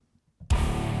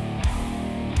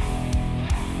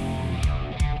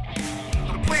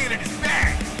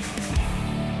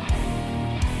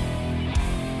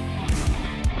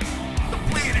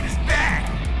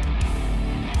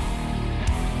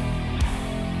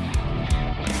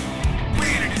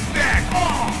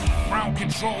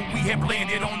control, we have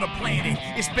landed on the planet.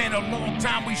 It's been a long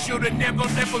time, we should have never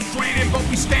stranded, but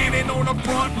we standing on the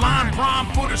front line, prime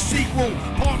for the sequel.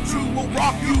 Part 2 will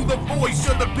rock you, the voice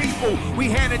of the people. We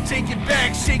had to take it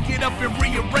back, shake it up and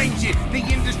rearrange it. The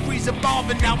industry's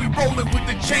evolving, now we rolling with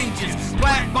the changes.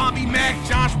 Black, Bobby, Mac,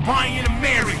 Josh, Brian, and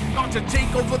Mary, about to take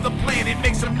over the planet.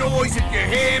 Make some noise if you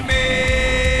hear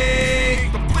me.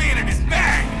 The planet is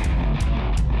back.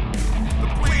 The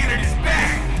planet is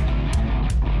back.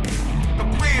 The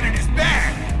planet is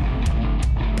back.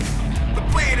 The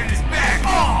planet is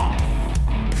back.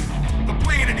 The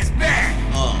planet is back.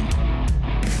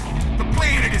 The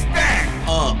planet is back.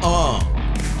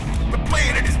 The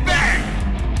planet is back.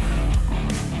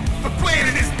 The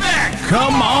planet is back.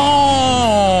 Come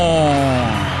on.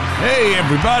 Hey,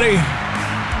 everybody.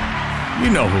 You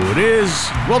know who it is.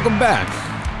 Welcome back.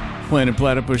 Planet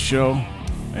Platypus Show.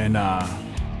 And,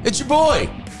 It's your boy.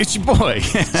 it's your boy.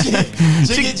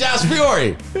 Jiggy Josh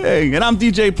Fiore. Hey, and I'm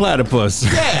DJ Platypus.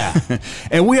 Yeah.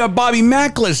 And we are Bobby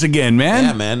Mackless again, man.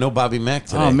 Yeah, man. No Bobby Mac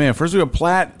today. Oh, man. First we were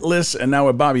Platless, and now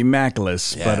we're Bobby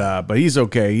Mackless. Yeah. But he's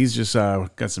okay. He's just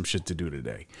got some shit to do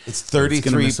today. It's gonna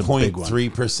miss a big one.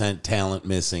 33.3% talent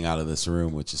missing out of this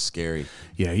room, which is scary.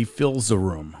 Yeah, he fills the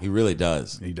room. He really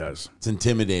does. He does. It's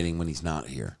intimidating when he's not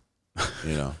here.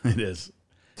 You know, It is.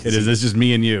 It is. It's just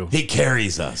me and you. he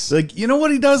carries us. Like, you know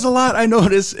what he does a lot? I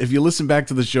notice if you listen back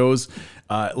to the shows,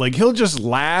 like he'll just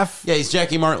laugh. Yeah, he's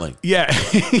Jackie Martling. Yeah.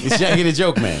 He's Jackie the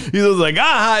Joke Man. He's like,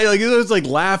 like he's just like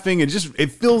laughing and just,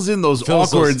 it fills in those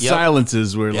awkward those- yep.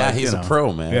 silences where Yeah, like, he's you a know.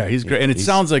 pro, man. Yeah, he's great. And it He's-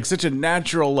 sounds like such a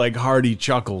natural, like hearty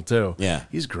chuckle too. Yeah.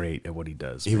 He's great at what he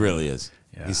does. He really is.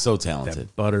 Yeah. He's so That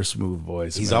talented. butter smooth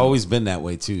voice. He's man. always been that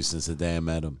way too since the day I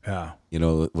met him. Yeah. You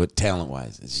know, with talent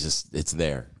wise, it's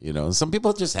there. You know, some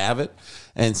people just have it,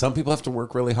 and some people have to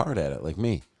work really hard at it, like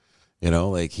me. You know,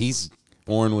 like he's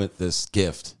born with this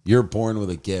gift. You're born with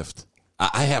a gift.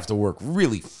 I have to work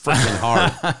really freaking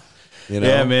hard. You know?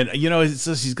 Yeah, man. You know, it's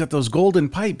just, he's got those golden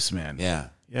pipes, man. Yeah.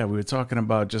 Yeah, we were talking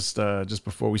about just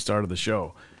before we started the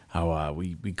show how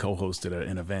we co-hosted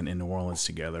an event in New Orleans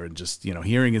together, and just, you know,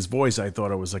 hearing his voice, I thought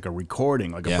it was like a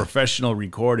recording, like a professional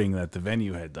recording that the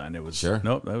venue had done. It was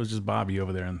nope, that was just Bobby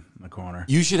over there in the corner.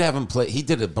 You should have him play. He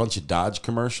did a bunch of Dodge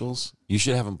commercials. You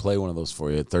should have him play one of those for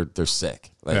you. They're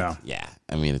sick. Like, yeah.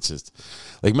 I mean, it's just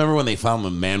like, remember when they found the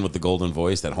man with the golden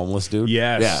voice, that homeless dude?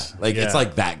 Yes. Yeah. Like Yeah. it's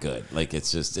like that good. Like it's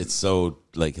so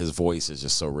like his voice is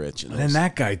just so rich. And then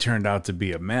that guy turned out to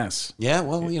be a mess. Yeah,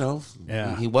 well, you know,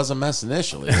 Yeah. he was a mess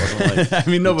initially. It wasn't like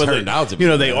I mean, no, he but turned out to be you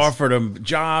know, a they mess. offered him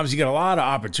jobs. He got a lot of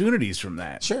opportunities from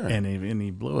that. Sure. And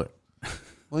he blew it.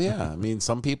 Well, yeah. I mean,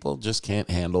 some people just can't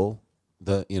handle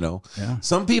the, you know, Yeah.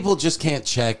 some people just can't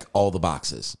check all the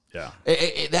boxes. Yeah.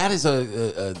 That is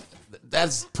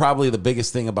that's probably the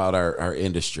biggest thing about our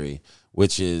industry,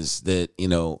 which is that, you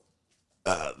know,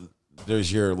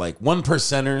 there's your like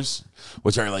 1%ers,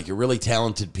 which are like your really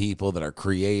talented people that are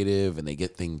creative and they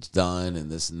get things done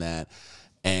and this and that.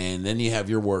 And then you have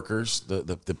your workers,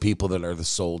 the people that are the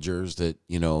soldiers that,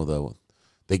 you know,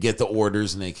 they get the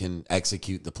orders and they can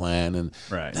execute the plan. And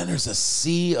Right. then there's a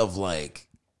sea of like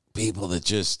people that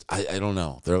just, I don't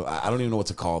know. I don't even know what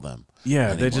to call them. Yeah,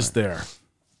 anymore. they're just there.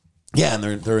 Yeah, and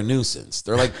they're a nuisance.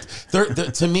 They're like they're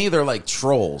to me they're like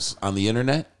trolls on the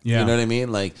internet. Yeah. You know what I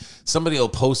mean? Like somebody will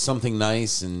post something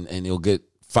nice and you'll get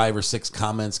 5 or 6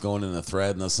 comments going in the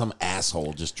thread, and then some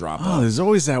asshole just drop Oh, out. there's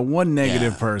always that one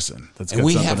negative Yeah. person that's got And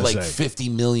we something have to like say. 50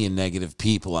 million negative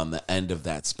people on the end of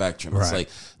that spectrum. It's Right. like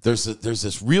there's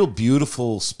this real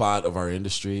beautiful spot of our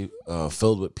industry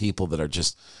filled with people that are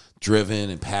just driven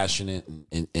and passionate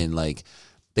and like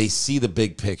they see the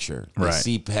big picture. They Right.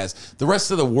 see past the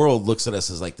rest of the world looks at us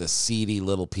as like the seedy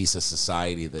little piece of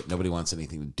society that nobody wants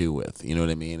anything to do with. You know what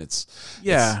I mean? It's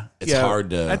hard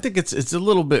to. I think it's a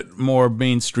little bit more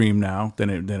mainstream now than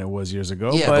it was years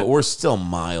ago. Yeah, but we're still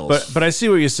miles. But I see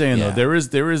what you're saying Yeah. though.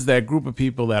 There is that group of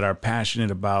people that are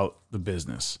passionate about the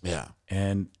business. yeah.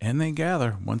 And they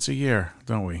gather once a year,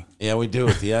 don't we? Yeah, we do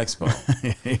at the expo.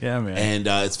 Yeah, man.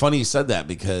 And it's funny you said that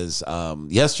because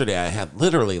yesterday I had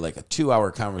literally like a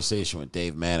 2-hour conversation with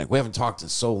Dave Manick. We haven't talked in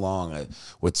so long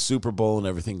with Super Bowl and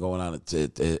everything going on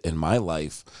in my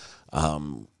life.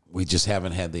 We just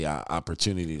haven't had the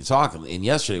opportunity to talk. And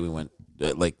yesterday we went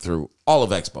like through all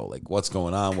of Expo, like what's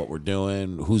going on, what we're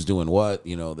doing, who's doing what,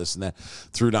 you know, this and that.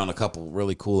 Threw down a couple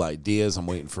really cool ideas. I'm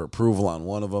waiting for approval on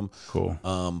one of them. Cool.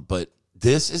 But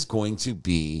this is going to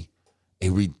be a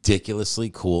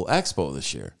ridiculously cool Expo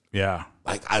this year. Yeah.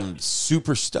 Like I'm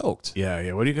super stoked.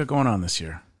 Yeah. What do you got going on this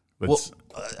year? Well,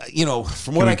 you know,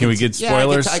 from what Can we get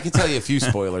spoilers? I can tell you a few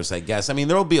spoilers, I guess. I mean,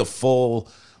 there'll be a full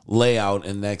layout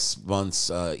in next month's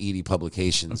ED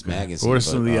Publications magazine. What are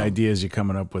some of the ideas you're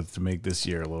coming up with to make this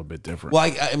year a little bit different?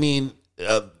 Well, I mean,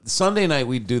 Sunday night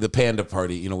we do the Panda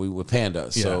Party, we with Panda.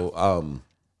 Yeah. So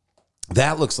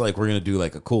that looks like we're going to do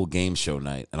like a cool game show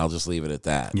night, and I'll just leave it at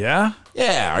that. Yeah?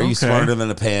 Yeah. Are you smarter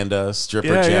than a panda?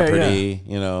 Stripper Jeopardy,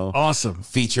 Awesome.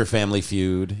 Feature Family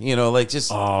Feud, like just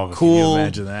cool, can you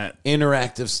imagine that?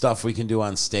 Interactive stuff we can do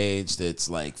on stage that's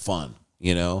like fun,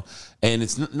 and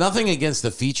it's nothing against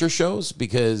the feature shows,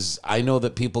 because I know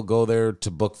that people go there to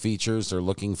book features. They're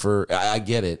looking for, I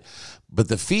get it, but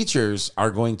the features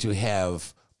are going to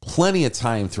have plenty of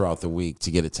time throughout the week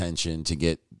to get attention, to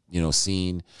get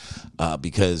seen,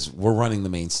 because we're running the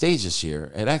main stage this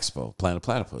year at Expo, Planet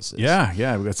Platypus.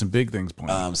 Yeah, we got some big things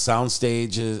planned.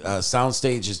 Soundstage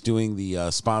is doing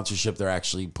the sponsorship. They're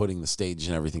actually putting the stage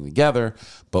and everything together,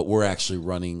 but we're actually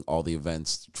running all the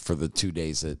events for the 2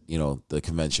 days that the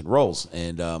convention rolls,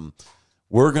 and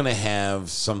we're gonna have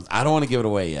some. I don't want to give it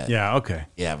away yet. Yeah, okay.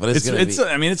 Yeah, but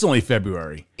it's only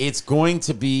February. It's going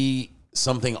to be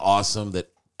something awesome that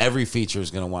every feature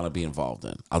is going to want to be involved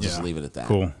in. I'll just leave it at that.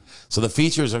 Cool. So the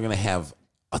features are going to have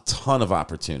a ton of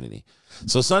opportunity.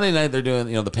 So Sunday night they're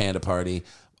doing, the Panda Party.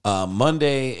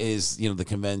 Monday is, the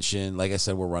convention. Like I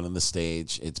said, we're running the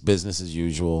stage. It's business as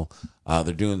usual.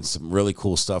 They're doing some really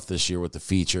cool stuff this year with the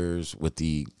features, with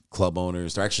the club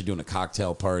owners. They're actually doing a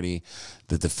cocktail party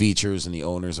that the features and the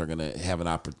owners are going to have an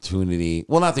opportunity.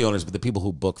 Well, not the owners, but the people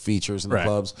who book features in the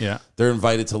clubs. Yeah. They're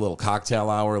invited to a little cocktail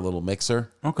hour, a little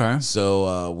mixer. Okay.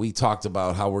 So we talked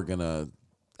about how we're going to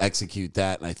execute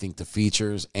that, and I think the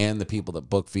features and the people that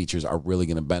book features are really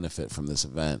going to benefit from this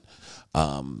event.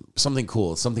 Something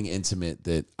cool, something intimate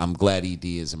that I'm glad ED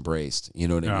has embraced. You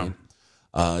know what I mean?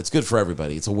 It's good for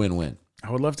everybody. It's a win-win. I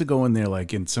would love to go in there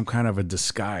like in some kind of a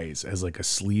disguise as like a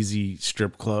sleazy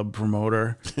strip club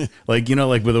promoter, like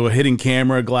with a hidden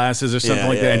camera, glasses or something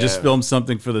like that, and just film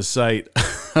something for the site.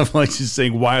 I'm like just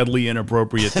saying wildly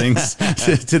inappropriate things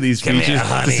to these features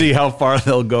to see how far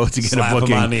they'll go to get a booking.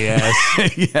 Slap 'em on the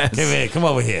ass. Yes. Come here, come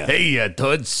over here. Hey,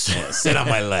 toots. Sit on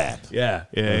my lap. Yeah.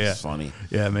 That's funny.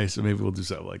 Yeah, maybe we'll do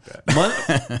something like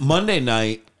that. Monday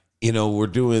night, we're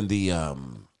doing the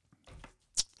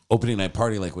opening night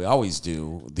party like we always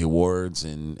do, the awards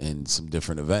and some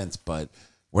different events, but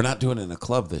we're not doing it in a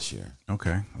club this year.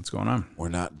 Okay, what's going on? We're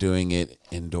not doing it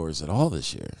indoors at all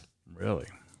this year. Really?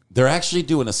 They're actually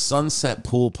doing a sunset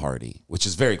pool party, which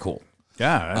is very cool.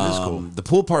 Yeah, that is cool. The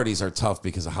pool parties are tough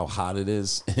because of how hot it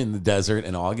is in the desert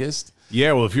in August.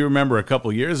 Yeah, well, if you remember a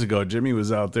couple years ago, Jimmy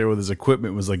was out there with his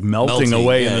equipment, was like melting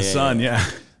away in the sun. Yeah.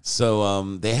 So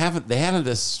they had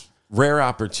this rare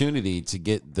opportunity to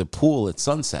get the pool at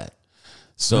sunset.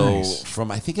 So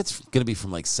I think it's going to be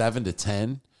from like 7 to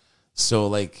 10.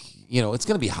 So it's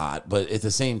going to be hot, but at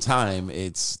the same time,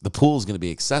 the pool's going to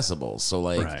be accessible. So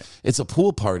it's a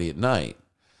pool party at night,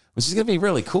 which is going to be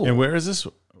really cool. And where is this?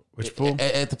 Which pool?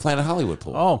 At the Planet Hollywood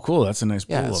pool. Oh, cool. That's a nice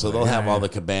pool. Yeah. So they'll have all the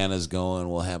cabanas going.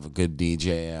 We'll have a good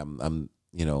DJ. I'm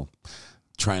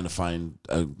trying to find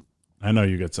I know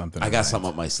you got something. I got something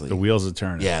up my sleeve. The wheels are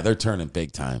turning. Yeah, they're turning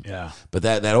big time. Yeah. But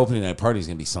that opening night party is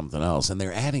going to be something else. And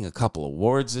they're adding a couple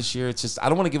awards this year. It's just, I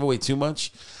don't want to give away too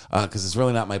much because it's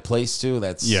really not my place to.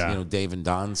 That's, Dave and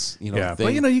Don's, thing.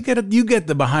 But, you get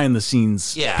the behind the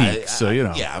scenes peek. So,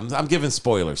 I'm giving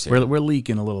spoilers here. We're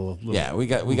leaking a little. Yeah, we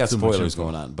got spoilers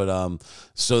going on. But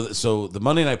so the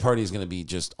Monday night party is going to be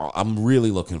just, I'm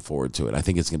really looking forward to it. I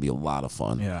think it's going to be a lot of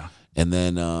fun. Yeah. And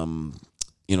then,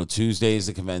 Tuesday is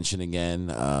the convention again,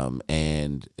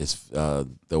 and it's the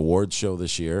awards show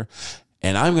this year.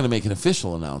 And I'm going to make an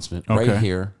official announcement right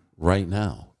here, right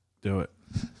now. Do it.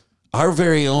 Our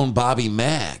very own Bobby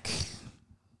Mack.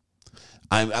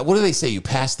 What do they say? You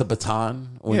pass the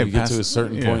baton when you get to a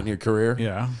certain point in your career?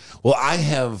 Yeah. Well, I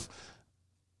have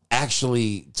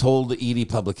actually told ED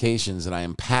Publications that I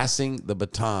am passing the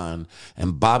baton,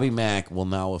 and Bobby Mack will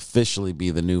now officially be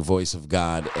the new voice of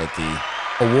God at the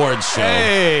awards show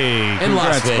in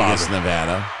Las Vegas, Bobby.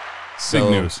 Nevada.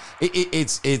 So big news.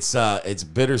 It's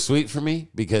bittersweet for me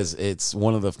because it's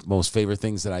one of the most favorite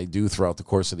things that I do throughout the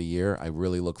course of the year. I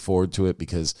really look forward to it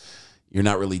because you're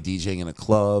not really DJing in a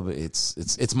club.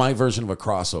 It's my version of a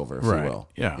crossover, if you will.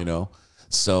 Yeah.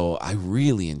 So I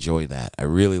really enjoy that. I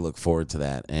really look forward to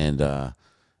that. And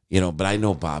but I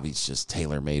know Bobby's just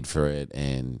tailor-made for it.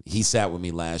 And he sat with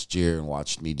me last year and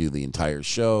watched me do the entire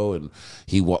show. And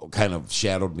he kind of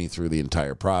shadowed me through the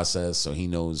entire process. So he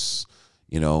knows,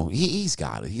 he's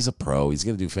got it. He's a pro. He's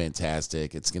going to do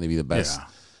fantastic. It's going to be the best,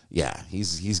 yeah,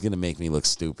 he's gonna make me look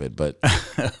stupid, but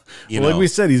like we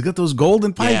said, he's got those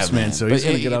golden pipes, yeah, man. So he's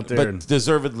gonna get out there, but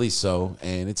deservedly so,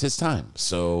 and it's his time.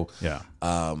 So yeah,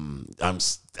 I'm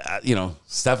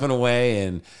stepping away,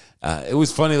 and it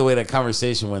was funny the way that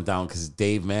conversation went down because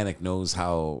Dave Manick knows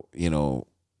how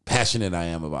passionate I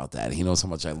am about that. He knows how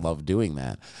much I love doing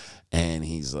that, and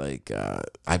he's like,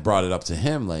 I brought it up to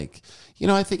him like.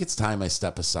 I think it's time I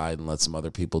step aside and let some other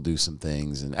people do some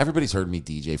things. And everybody's heard me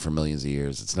DJ for millions of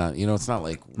years. It's not, it's not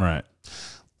like, right.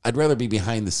 I'd rather be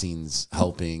behind the scenes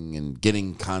helping and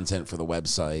getting content for the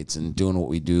websites and doing what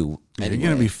we do. Anyway. You're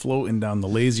going to be floating down the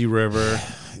lazy river.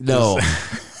 No,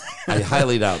 I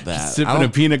highly doubt that. Sipping a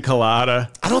pina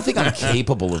colada. I don't think I'm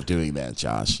capable of doing that,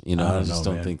 Josh. I just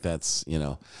don't think that's,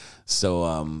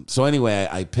 So anyway,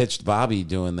 I pitched Bobby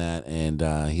doing that, and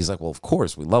he's like, well, of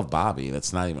course, we love Bobby.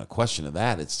 That's not even a question of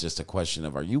that. It's just a question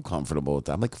of, are you comfortable with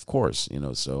that? I'm like, of course,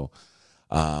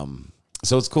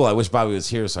 so it's cool. I wish Bobby was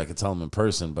here so I could tell him in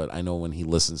person, but I know when he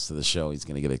listens to the show, he's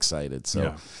going to get excited.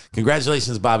 So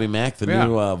congratulations, Bobby Mack, the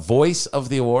new voice of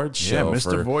the awards show. Yeah,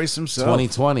 Mr. Voice himself.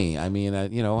 2020. I mean,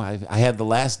 I had the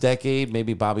last decade.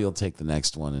 Maybe Bobby will take the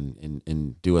next one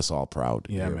and do us all proud.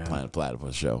 Yeah, here man. At Planet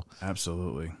Platypus show.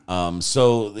 Absolutely.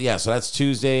 So that's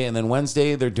Tuesday. And then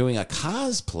Wednesday, they're doing a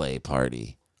cosplay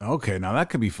party. Okay, now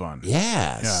that could be fun.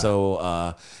 Yeah.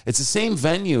 So it's the same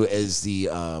venue as the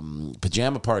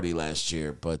pajama party last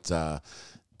year, but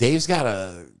Dave's got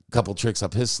a couple tricks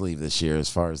up his sleeve this year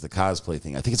as far as the cosplay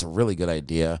thing. I think it's a really good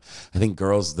idea. I think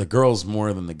the girls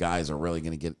more than the guys are really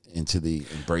going to get into the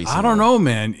embracing. I don't know,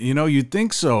 man. You'd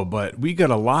think so, but we got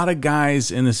a lot of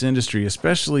guys in this industry,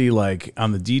 especially like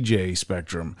on the DJ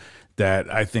spectrum, that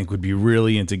I think would be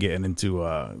really into getting into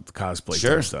the cosplay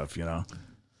type stuff,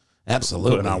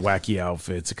 Absolutely. Putting on wacky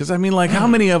outfits. Because, I mean, like, how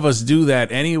many of us do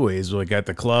that anyways? Like, at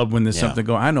the club when there's something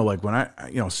going on. I know, like,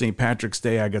 when St. Patrick's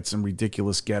Day, I got some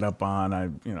ridiculous get-up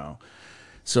on.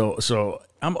 So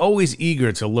I'm always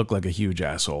eager to look like a huge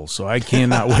asshole. So I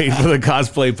cannot wait for the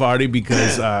cosplay party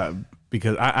because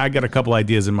I got a couple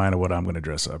ideas in mind of what I'm going to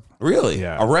dress up. Really?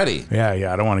 Yeah. Already?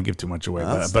 Yeah. I don't want to give too much away.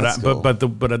 That's Cool. But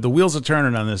the wheels are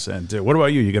turning on this end, too. What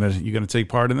about you? You gonna take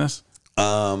part in this?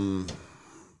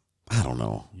 I don't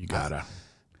know. You gotta.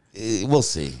 We'll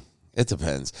see. It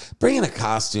depends. Bringing a big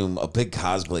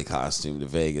cosplay costume to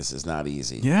Vegas is not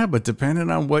easy. Yeah, but depending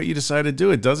on what you decide to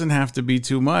do, it doesn't have to be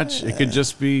too much. It could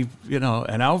just be,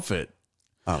 an outfit.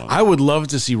 I would love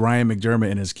to see Ryan McDermott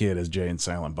and his kid as Jay and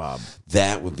Silent Bob.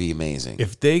 That would be amazing.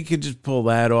 If they could just pull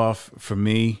that off for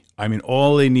me, I mean,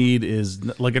 all they need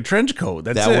is like a trench coat.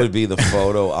 That's that it. would be the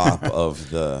photo op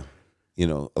of the...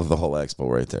 of the whole expo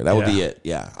right there. That would be it.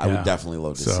 Yeah, I would definitely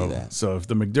love to see that. So if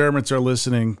the McDermotts are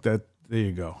listening, there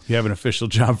you go. You have an official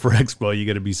job for Expo. You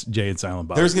got to be Jay and Silent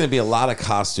Bob. There's going to be a lot of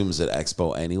costumes at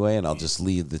Expo anyway, and I'll just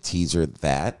leave the teaser at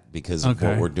that because of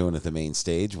what we're doing at the main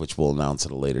stage, which we'll announce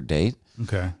at a later date.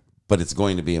 Okay. But it's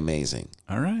going to be amazing.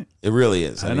 All right. It really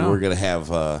is. I mean, know. we're going to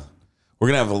have a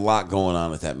lot going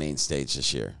on at that main stage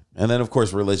this year. And then, of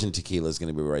course, Religion Tequila is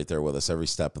going to be right there with us every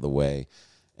step of the way.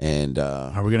 And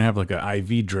are we gonna have like an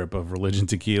IV drip of Religion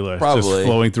Tequila probably just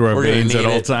flowing through our veins at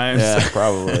all times? Yeah,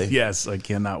 probably. Yes, I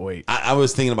cannot wait. I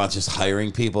was thinking about just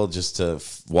hiring people just to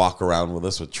walk around with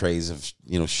us with trays of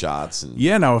shots and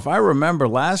now if I remember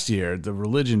last year, the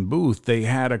Religion booth, they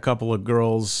had a couple of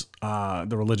girls, the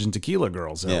Religion Tequila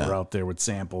girls that were out there with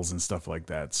samples and stuff like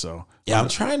that. So I'm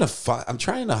trying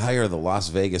to hire the Las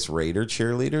Vegas Raider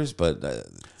cheerleaders, but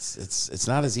it's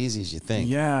not as easy as you think.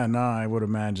 Yeah, no, I would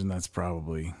imagine that's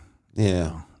probably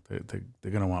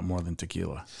they're gonna want more than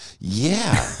tequila.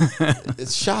 Yeah,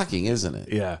 it's shocking, isn't it?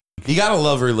 Yeah, you gotta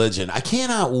love Religion. I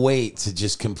cannot wait to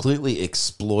just completely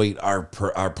exploit our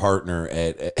partner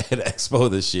at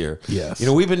Expo this year. Yes,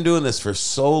 we've been doing this for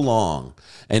so long,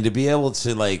 and to be able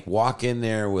to like walk in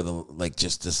there with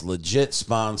just this legit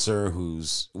sponsor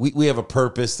who's we have a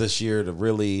purpose this year to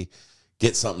really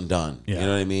get something done. Yeah. You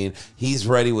know what I mean? He's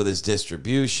ready with his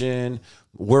distribution.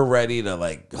 We're ready to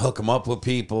like hook him up with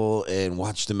people and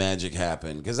watch the magic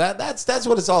happen because that's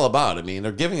what it's all about. I mean,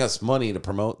 they're giving us money to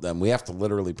promote them. We have to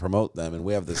literally promote them, and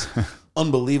we have this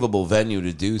unbelievable venue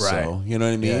to do so. You know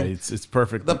what I mean? Yeah, it's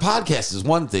perfect. The podcast is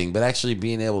one thing, but actually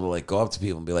being able to like go up to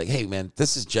people and be like, "Hey, man,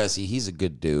 this is Jesse. He's a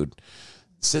good dude.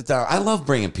 sit down. I love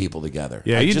bringing people together.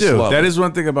 Yeah, you do. That is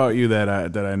one thing about you that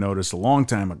I noticed a long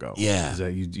time ago. Yeah, is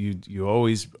that you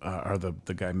always are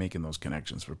the guy making those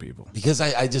connections for people. Because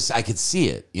I could see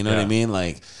it. You know what I mean?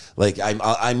 Like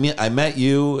I met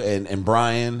you and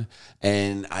Brian,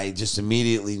 and I just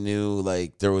immediately knew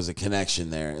like there was a connection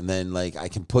there. And then like I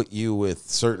can put you with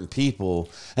certain people,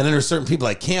 and then there's certain people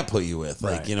I can't put you with.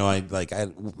 Like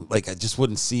I just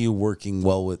wouldn't see you working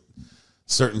well with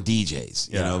certain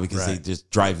DJs, you know, because they just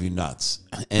drive you nuts.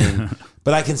 And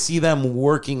but I can see them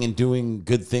working and doing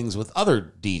good things with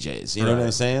other DJs. You know what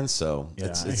I'm saying? So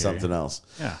it's something else.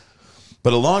 Yeah.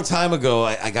 But a long time ago,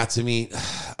 I got to meet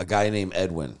a guy named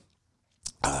Edwin,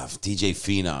 DJ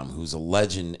Phenom, who's a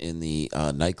legend in the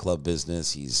nightclub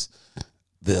business. He's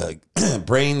the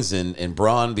brains and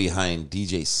brawn behind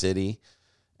DJ City,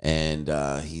 and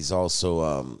he's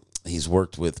also he's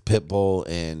worked with Pitbull,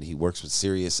 and he works with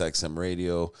Sirius XM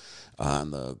Radio on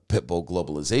the Pitbull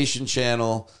Globalization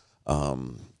channel.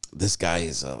 This guy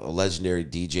is a legendary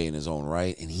DJ in his own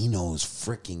right, and he knows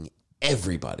freaking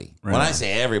everybody. Right. When I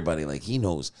say everybody, like he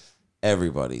knows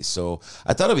everybody. So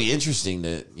I thought it'd be interesting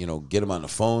to, get him on the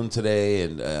phone today,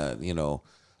 and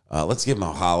let's give him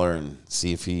a holler and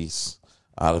see if he's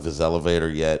out of his elevator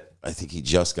yet. I think he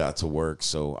just got to work,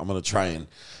 so I'm gonna try and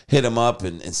hit him up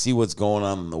and see what's going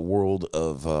on in the world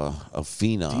of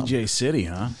Phenom. DJ City,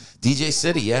 huh? DJ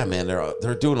City, yeah, man.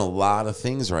 They're doing a lot of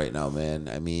things right now, man.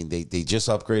 I mean, they just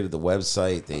upgraded the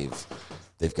website.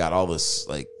 They've got all this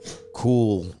like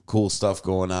cool stuff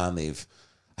going on.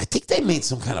 I think they made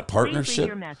some kind of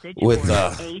partnership with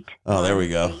there we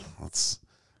go.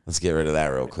 Let's get rid of that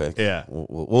real quick. Yeah,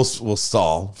 we'll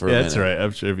stall for a minute. That's right.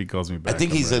 I'm sure if he calls me back, I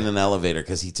think he's in an elevator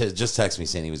because he just texted me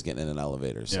saying he was getting in an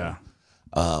elevator. So. Yeah.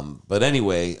 But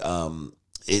anyway,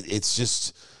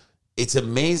 it's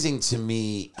amazing to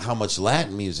me how much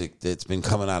Latin music that's been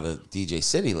coming out of DJ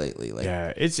City lately. Like,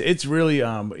 yeah, it's really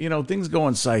things go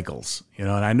in cycles, and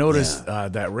I noticed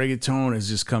that reggaeton is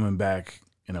just coming back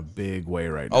in a big way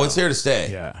right now. Oh, it's here to stay.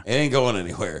 Yeah, it ain't going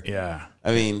anywhere. Yeah,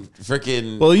 I mean,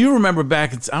 freaking. Well, you remember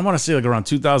back? I want to say like around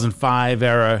 2005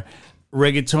 era.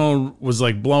 Reggaeton was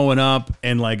like blowing up,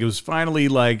 and like it was finally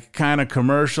like kind of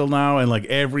commercial now, and like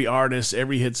every artist,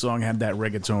 every hit song had that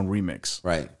reggaeton remix.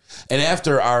 Right. And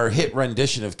after our hit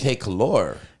rendition of Que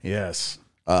Calor, yes,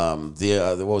 what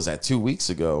was that, 2 weeks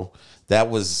ago? That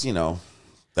was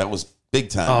big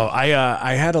time. Oh,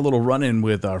 I had a little run in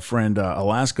with our friend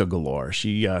Alaska Galore.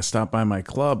 She stopped by my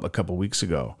club a couple weeks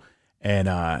ago.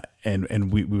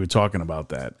 And we were talking about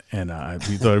that, and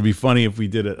we thought it'd be funny if we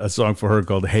did a song for her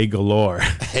called "Hey Galore."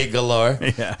 Hey Galore,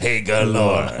 yeah. Hey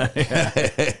Galore.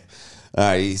 Yeah. All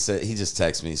right, he just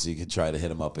texted me, so you could try to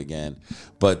hit him up again.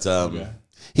 But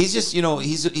he's just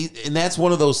and that's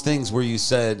one of those things where you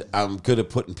said I'm good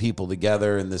at putting people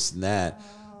together and this and that.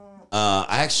 I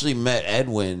actually met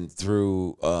Edwin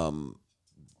through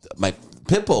my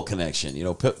Pitbull connection.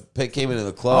 Pit came into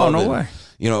the club. Oh, no way.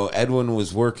 Edwin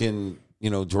was working,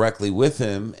 directly with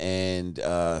him, and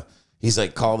he's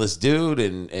like, call this dude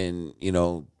and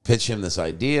pitch him this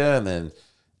idea. And then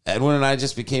Edwin and I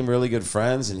just became really good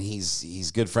friends, and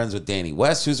he's good friends with Danny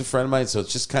West, who's a friend of mine. So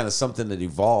it's just kind of something that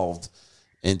evolved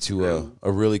into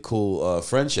a really cool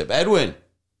friendship. Edwin.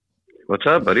 What's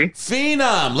up, buddy?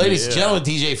 Phenom, ladies and gentlemen,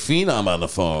 DJ Phenom on the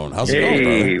phone. How's it going,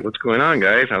 brother? Hey, what's going on,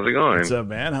 guys? How's it going? What's up,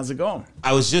 man? How's it going?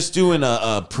 I was just doing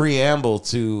a preamble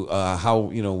to how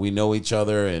we know each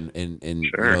other, and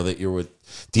sure. That you're with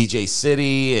DJ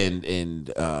City and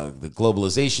the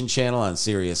Globalization channel on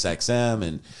Sirius XM,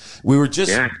 and we were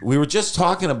just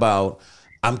talking about.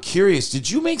 I'm curious, did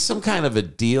you make some kind of a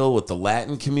deal with the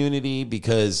Latin community,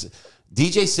 because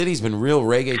DJ City's been real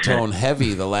reggaeton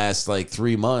heavy the last like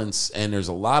 3 months, and there's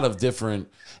a lot of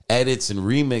different edits and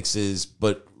remixes,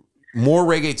 but more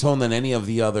reggaeton than any of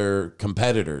the other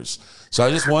competitors. So I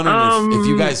just wondered if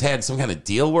you guys had some kind of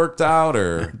deal worked out,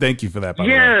 or. Thank you for that. By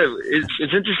the way.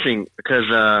 It's interesting because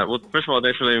first of all,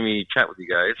 thanks for letting me chat with you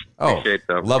guys. Appreciate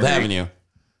love having you.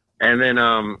 And then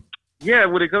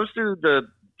when it comes to the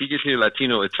DJ City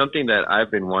Latino, it's something that I've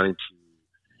been wanting to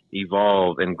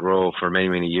evolve and grow for many,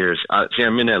 many years. See,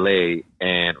 I'm in LA,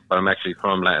 but I'm actually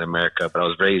from Latin America, but I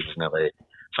was raised in LA.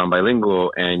 So I'm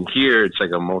bilingual, and here it's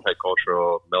like a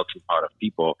multicultural melting pot of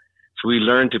people. So we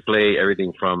learned to play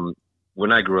everything from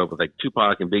when I grew up with like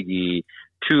Tupac and Biggie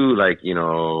to like,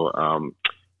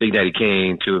 Big Daddy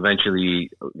Kane, to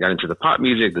eventually got into the pop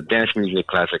music, the dance music,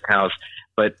 classic house.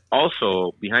 But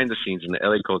also behind the scenes in the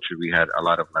LA culture, we had a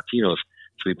lot of Latinos.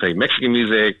 So we played Mexican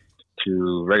music,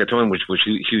 to reggaeton, which was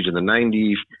huge in the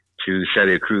 90s, to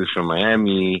Celia Cruz from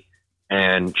Miami,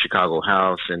 and Chicago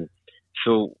house. And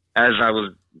so as I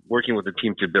was working with the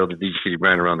team to build the DJ City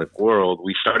brand around the world.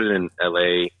 We started in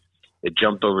LA. It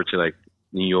jumped over to like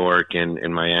New York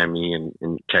and Miami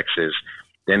and Texas.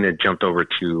 Then it jumped over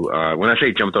to, when I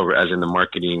say jumped over, as in the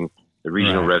marketing, the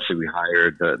regional reps that we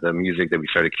hired, the music that we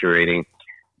started curating,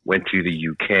 went to the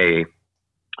UK.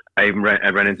 I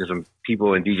ran into some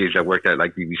people and DJs that worked at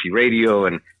like BBC Radio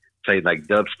and played like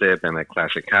dubstep and like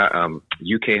classic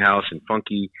UK house and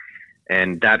funky.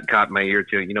 And that got my ear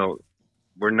to, you know,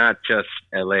 we're not just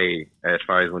LA as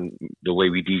far as the way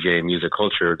we DJ and music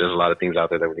culture. There's a lot of things out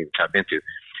there that we need to tap into.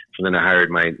 So then I hired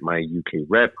my UK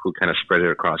rep who kind of spread it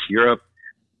across Europe.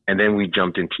 And then we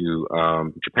jumped into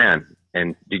Japan,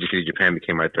 and DJ City Japan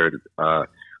became our third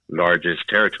largest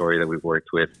territory that we've worked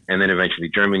with. And then eventually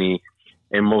Germany.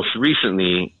 And most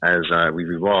recently, as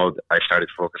we've evolved, I started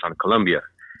to focus on Colombia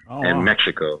and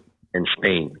Mexico and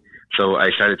Spain. So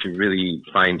I started to really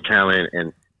find talent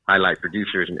and highlight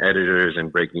producers and editors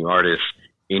and break new artists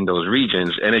in those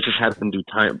regions. And it just happened to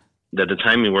time that the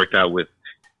timing worked out with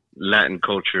Latin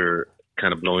culture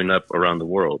kind of blowing up around the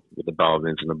world with the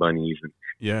Balvins and the Bunnies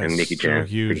and Nicky Jam,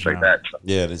 things like that. So,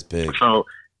 yeah, it is big. So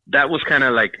that was kind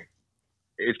of like,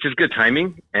 it's just good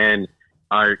timing. And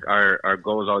our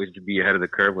goal is always to be ahead of the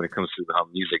curve when it comes to how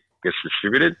music gets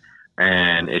distributed.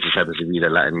 And it just happens to be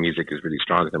that Latin music is really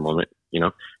strong at the moment. You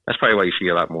know, that's probably why you see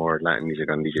a lot more Latin music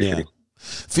on DJ City.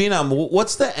 Phenom,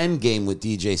 what's the end game with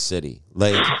DJ City?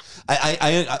 Like,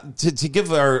 to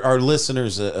give our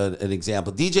listeners an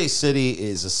example, DJ City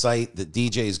is a site that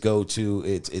DJs go to.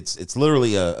 It's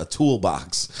literally a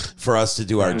toolbox for us to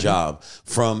do our job.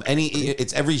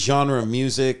 It's every genre of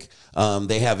music.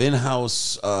 They have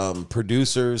in-house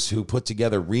producers who put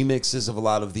together remixes of a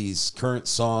lot of these current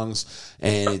songs,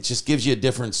 and it just gives you a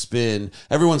different spin.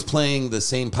 Everyone's playing the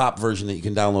same pop version that you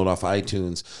can download off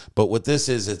iTunes, but what this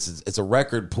is, it's a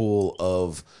record pool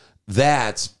of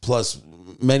that plus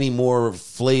many more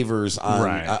flavors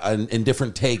on and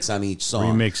different takes on each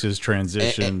song. Remixes,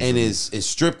 transitions. And is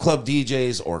strip club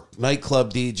DJs or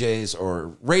nightclub DJs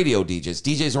or radio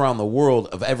DJs around the world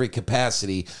of every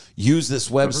capacity use this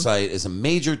website as a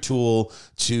major tool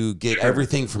to get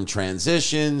everything from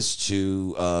transitions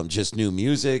to just new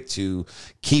music to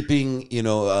keeping,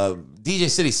 DJ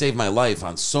City saved my life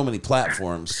on so many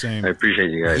platforms. Same. I appreciate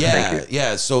you guys. Thank you.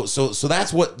 Yeah. So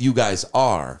that's what you guys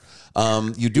are.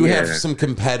 You do have some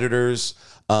competitors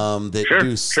that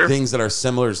do things that are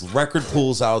similar. There's record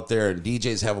pools out there, and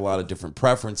DJs have a lot of different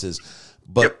preferences.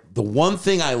 But the one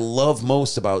thing I love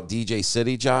most about DJ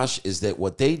City, Josh, is that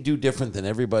what they do different than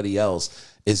everybody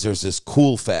else is there's this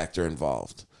cool factor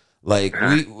involved. Like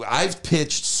I've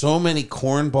pitched so many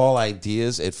cornball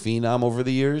ideas at Phenom over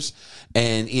the years,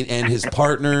 and his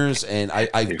partners, and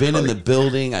I've been in the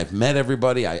building. I've met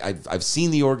everybody. I've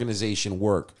seen the organization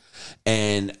work.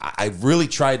 And I've really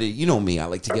tried to, you know me, I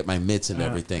like to get my mitts and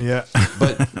everything. Yeah.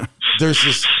 But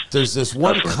there's this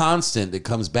one constant that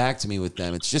comes back to me with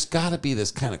them. It's just got to be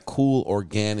this kind of cool,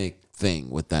 organic thing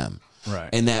with them. Right.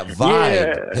 And that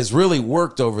vibe has really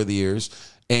worked over the years.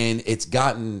 And it's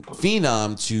gotten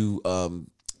Phenom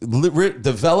to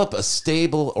develop a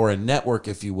stable or a network,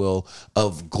 if you will,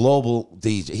 of global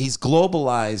DJs. He's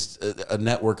globalized a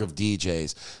network of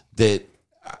DJs that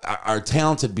are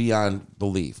talented beyond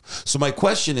belief. So my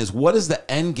question is, what is the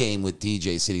end game with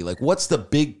DJ City? Like, what's the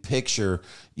big picture,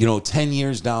 10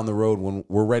 years down the road when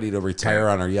we're ready to retire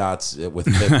on our yachts with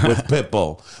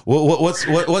Pitbull?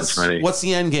 What's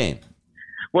the end game?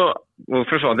 Well,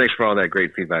 first of all, thanks for all that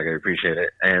great feedback. I appreciate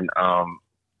it. And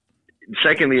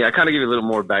secondly, I kind of give you a little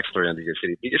more backstory on DJ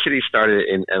City. DJ City started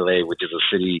in LA, which is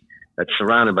a city that's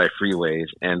surrounded by freeways.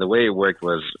 And the way it worked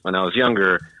was, when I was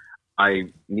younger, I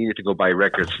needed to go buy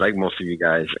records like most of you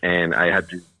guys, and I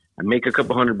make a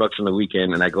couple $100 on the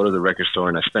weekend, and I go to the record store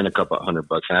and I spend a couple $100,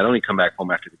 and I'd only come back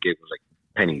home after the gig was like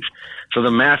pennies. So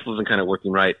the math wasn't kind of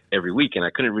working right every weekend.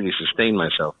 I couldn't really sustain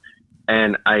myself.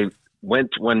 And I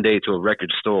went one day to a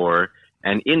record store,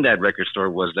 and in that record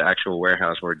store was the actual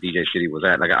warehouse where DJ City was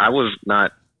at. Like, I was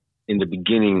not in the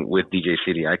beginning with DJ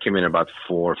City. I came in about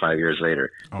 4 or 5 years later.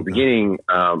 Okay. The beginning,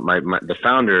 the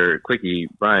founder, Quickie,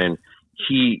 Brian,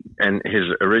 he and his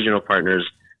original partners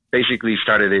basically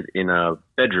started it in a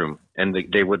bedroom, and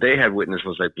what they had witnessed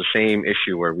was like the same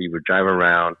issue where we would drive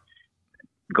around,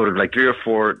 go to like 3 or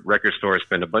 4 record stores,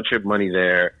 spend a bunch of money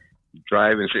there,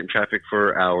 drive and sit in traffic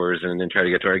for hours, and then try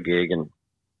to get to our gig. And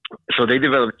so they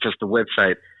developed just a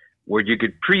website where you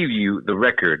could preview the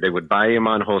record. They would buy them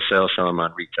on wholesale, sell them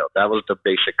on retail. That was the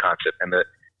basic concept. And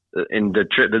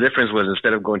the difference was,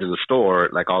 instead of going to the store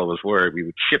like all of us were, we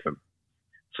would ship them.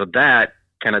 So that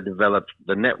kind of developed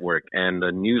the network and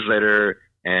the newsletter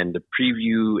and the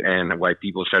preview and why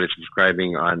people started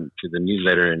subscribing on to the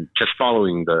newsletter and just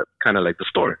following the kind of like the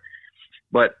store.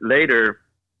 But later,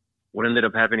 what ended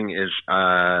up happening is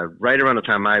right around the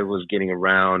time I was getting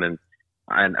around, and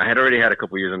I had already had a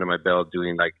couple years under my belt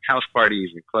doing like house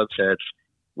parties and club sets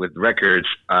with records,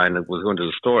 and was going to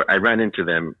the store. I ran into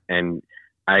them, and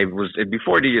I was,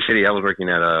 before DJ City, I was working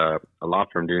at a law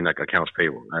firm doing like accounts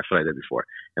payable. That's what I did before.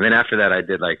 And then after that, I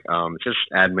did like just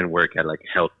admin work at like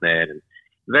HealthNet, and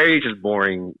very just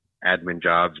boring admin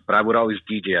jobs. But I would always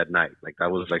DJ at night. Like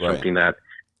that was like something that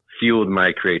fueled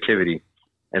my creativity.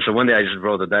 And so one day I just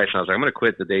rolled the dice, and I was like, I'm going to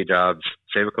quit the day jobs,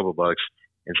 save a couple bucks,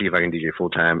 and see if I can DJ full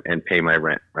time and pay my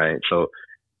rent, right? So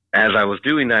as I was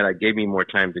doing that, it gave me more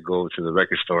time to go to the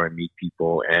record store and meet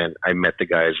people. And I met the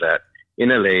guys that in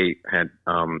LA had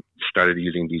started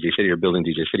using DJ City or building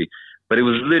DJ City. But it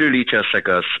was literally just like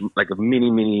a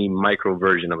mini micro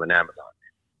version of an Amazon.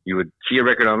 You would see a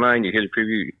record online, you hear the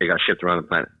preview, it got shipped around the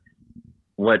planet.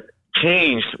 What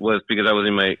changed was, because I was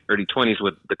in my early 20s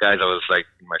with the guys I was like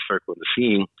in my circle in the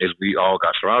scene, is we all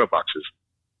got Serato boxes.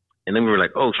 And then we were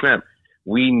like, oh snap,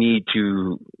 we need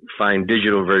to find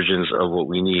digital versions of what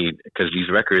we need, because these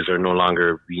records are no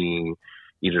longer being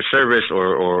either serviced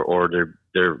or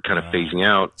they're kind of phasing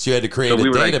out. So you had to create a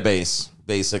database,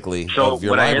 basically, of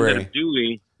your library. What I ended up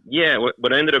doing,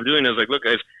 what I ended up doing is like, look,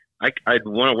 guys, I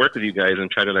want to work with you guys and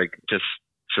try to like just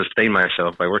sustain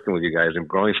myself by working with you guys and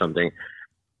growing something.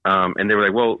 And they were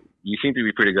like, well, you seem to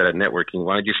be pretty good at networking.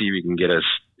 Why don't you see if you can get us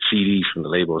CDs from the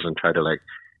labels and try to like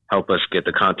help us get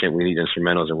the content we need,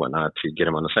 instrumentals and whatnot, to get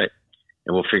them on the site.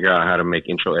 And we'll figure out how to make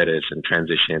intro edits and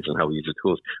transitions and how we use the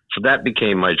tools. So that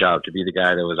became my job, to be the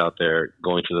guy that was out there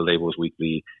going to the labels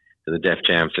weekly, to the Def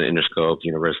Jams, to Interscope,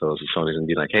 Universals, and Sony's, and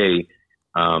be like, hey,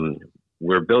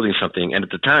 we're building something. And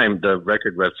at the time, the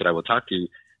record reps that I would talk to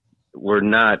were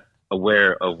not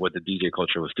aware of what the DJ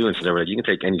culture was doing. So they were like, you can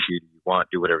take any CD you want,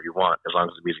 do whatever you want, as long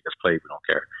as the music is played, we don't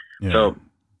care. Yeah. So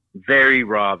very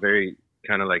raw, very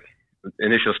kind of like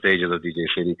initial stages of DJ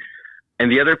City.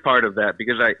 And the other part of that,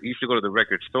 because I used to go to the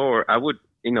record store, I would,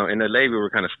 in LA, we were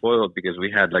kind of spoiled because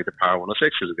we had like the Power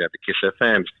 106s, we had the Kiss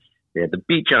FMs, we had the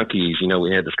Beat Junkies,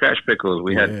 we had the Scratch Pickles,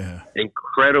 we had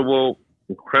incredible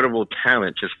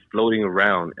talent just floating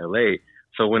around LA.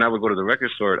 So when I would go to the record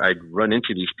store, I'd run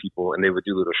into these people and they would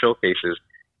do little showcases,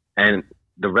 and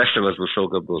the rest of us would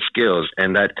soak up those skills.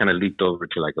 And that kind of leaked over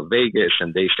to like a Vegas,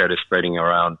 and they started spreading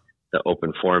around the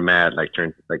open format, like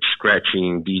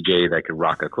scratching DJ that could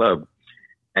rock a club.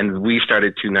 And we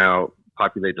started to now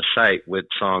populate the site with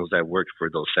songs that worked for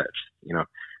those sets.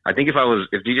 I think if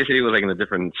DJ City was like in a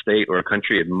different state or a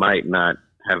country, it might not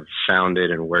have sounded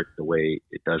and worked the way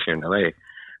it does here in LA.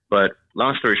 But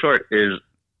long story short is,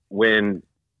 when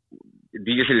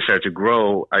DJ City started to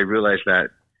grow, I realized that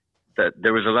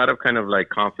there was a lot of kind of like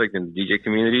conflict in the DJ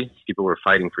community. People were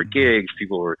fighting for gigs.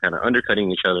 People were kind of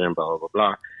undercutting each other and blah, blah, blah,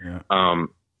 blah. Yeah.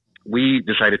 We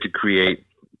decided to create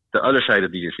the other side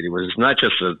of DJ City, where it's not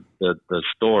just the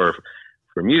store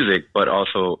for music, but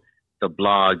also the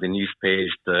blog, the news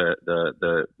page,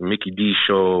 the Mickey D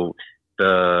show,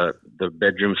 the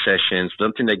bedroom sessions,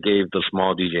 something that gave the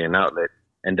small DJ an outlet.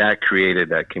 And that created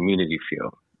that community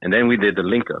feel. And then we did the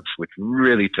link ups, which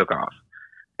really took off.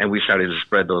 And we started to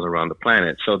spread those around the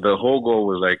planet. So the whole goal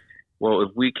was like, well, if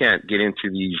we can't get into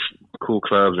these cool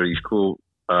clubs or these cool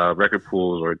record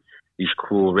pools or these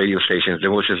cool radio stations,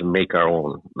 then we'll just make our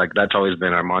own. Like that's always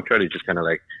been our mantra, to just kind of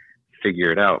like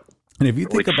figure it out. And if you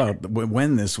think about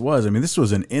when this was, this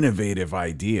was an innovative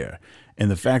idea. And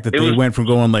the fact that they went from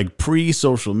going like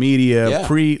pre-social media,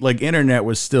 internet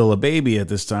was still a baby at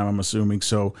this time, I'm assuming.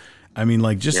 So,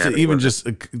 just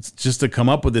to come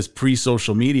up with this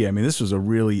pre-social media, this was a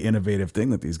really innovative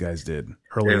thing that these guys did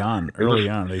early on.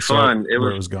 They saw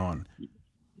where it was going.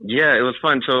 Yeah, it was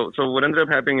fun. So what ended up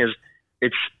happening is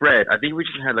it spread. I think we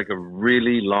just had like a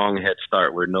really long head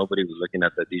start where nobody was looking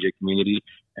at the DJ community.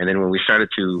 And then when we started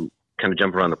to kind of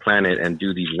jump around the planet and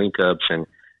do these link ups and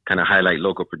kind of highlight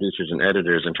local producers and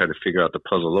editors and try to figure out the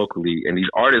puzzle locally. And these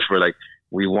artists were like,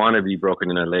 we want to be broken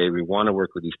in LA. We want to work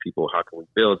with these people. How can we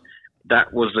build?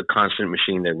 That was the constant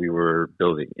machine that we were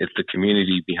building. It's the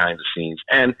community behind the scenes.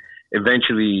 And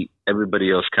eventually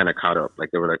everybody else kind of caught up.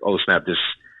 Like they were like, oh snap, this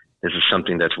is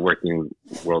something that's working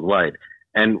worldwide.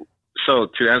 And so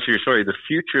to answer your story, the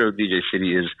future of DJ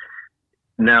City is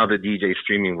now the DJ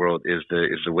streaming world is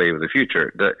the wave of the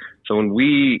future. So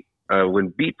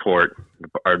when Beatport,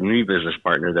 our new business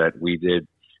partner that we did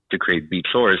to create Beat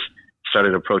Source,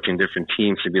 started approaching different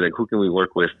teams to be like, who can we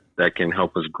work with that can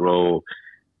help us grow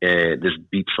this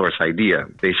Beat Source idea,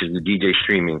 basically DJ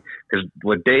streaming. Because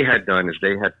what they had done is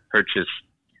they had purchased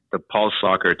the pulse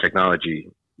soccer technology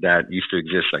that used to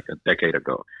exist like a decade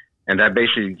ago. And that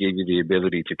basically gave you the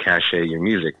ability to cache your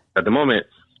music. At the moment,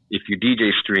 if you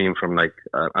DJ stream from like,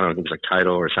 I don't know, things like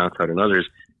Tidal or SoundCloud and others,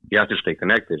 you have to stay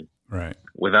connected. Right.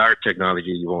 With our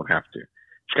technology, you won't have to.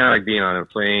 It's kind of like being on a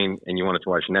plane and you wanted to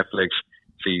watch Netflix,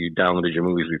 so you downloaded your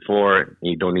movies before and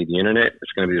you don't need the internet.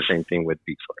 It's going to be the same thing with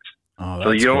BeatSource. Oh,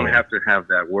 so you don't cool. have to have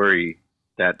that worry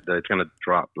that it's going to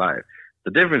drop live.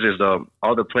 The difference is, though,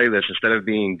 all the playlists, instead of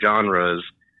being genres,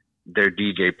 they're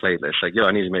DJ playlists. Like, yo,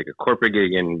 I need to make a corporate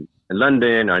gig in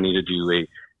London. I need to do a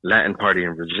Latin party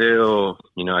in Brazil.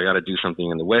 You know, I got to do something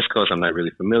in the West Coast. I'm not really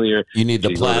familiar. You need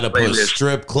the Platypus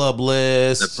strip club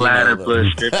list. The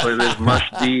Platypus strip club list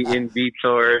must be in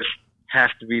BeatSource.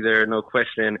 Has to be there, no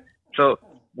question. So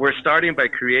we're starting by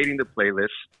creating the playlist,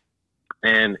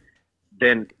 and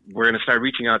then we're going to start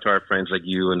reaching out to our friends like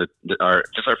you and our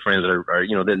friends that are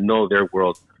that know their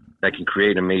world, that can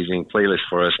create amazing playlists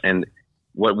for us. And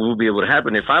what will be able to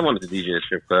happen if I wanted to DJ a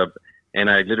strip club and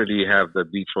I literally have the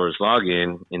BeatSource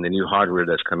login in the new hardware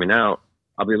that's coming out,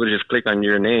 I'll be able to just click on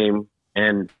your name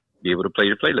and be able to play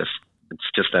your playlist. It's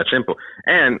just that simple.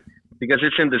 And because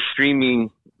it's in the streaming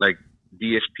like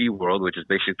DSP world, which is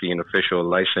basically an official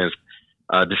licensed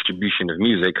distribution of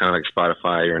music, kind of like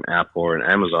Spotify or an Apple or an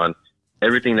Amazon,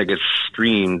 everything that gets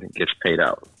streamed gets paid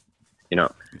out,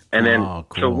 And then, cool.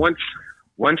 So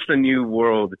once the new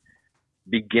world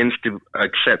begins to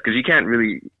accept, because you can't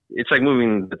really, it's like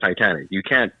moving the Titanic. You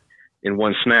can't, in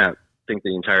one snap, think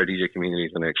the entire DJ community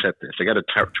is going to accept this. They got to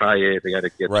try it. They got to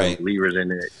get some believers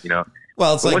in it,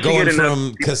 Well, it's like going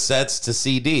from cassettes to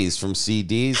CDs, from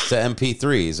CDs to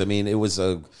MP3s. I mean,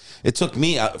 it took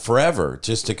me forever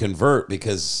just to convert,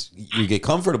 because you get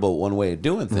comfortable with one way of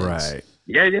doing things. Right.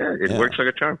 Yeah. It works like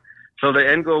a charm. So the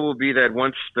end goal will be that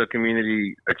once the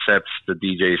community accepts the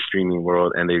DJ streaming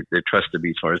world and they trust the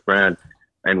BeatSource brand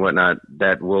and whatnot,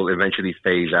 that will eventually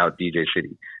phase out DJ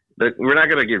City. We're not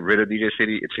going to get rid of DJ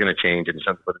City. It's going to change into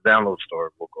something, but the download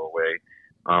store will go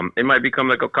away. It might become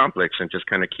like a complex and just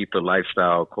kind of keep the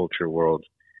lifestyle culture world,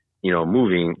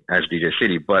 moving as DJ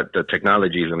City. But the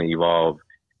technology is going to evolve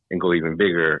and go even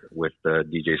bigger with the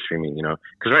DJ streaming,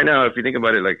 Because right now, if you think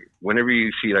about it, like whenever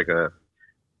you see like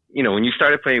when you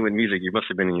started playing with music, you must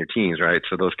have been in your teens, right?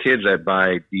 So those kids that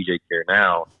buy DJ Care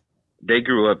now, they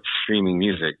grew up streaming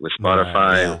music with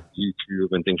Spotify, YouTube,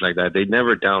 and things like that. They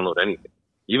never download anything.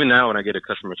 Even now, when I get a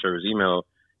customer service email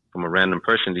from a random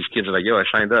person, these kids are like, yo, I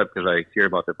signed up because I hear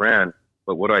about the brand,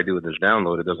 but what do I do with this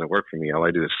download? It doesn't work for me. All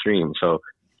I do is stream. So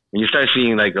when you start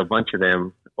seeing like a bunch of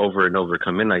them over and over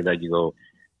come in like that, you go,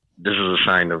 this is a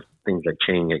sign of things like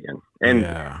changing again. And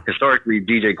historically,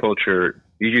 DJ culture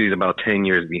usually is about 10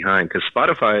 years behind, because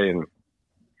Spotify and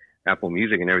Apple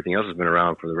Music and everything else has been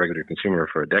around for the regular consumer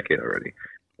for a decade already,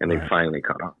 and they finally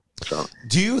caught up. So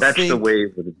that's the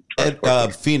wave of the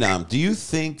Phenom, do you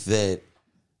think that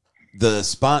the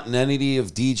spontaneity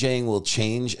of DJing will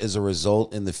change as a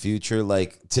result in the future?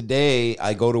 Like today,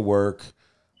 I go to work,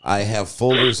 I have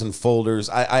folders and folders.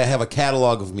 I have a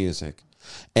catalog of music,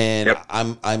 and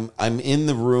I'm in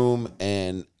the room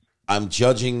and I'm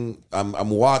judging, I'm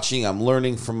watching, I'm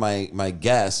learning from my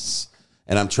guests,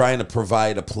 and I'm trying to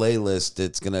provide a playlist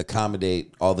that's going to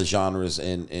accommodate all the genres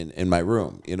in my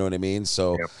room. You know what I mean?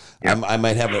 So I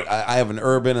might have I have an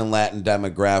urban and Latin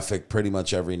demographic pretty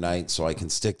much every night, so I can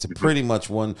stick to pretty much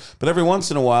one. But every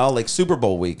once in a while, like Super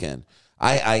Bowl weekend,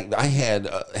 I had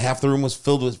half the room was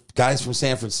filled with guys from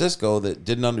San Francisco that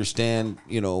didn't understand,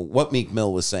 what Meek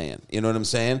Mill was saying. You know what I'm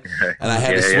saying? And I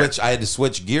had to switch. I had to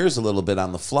switch gears a little bit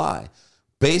on the fly,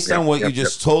 based on what you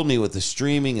just told me with the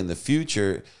streaming in the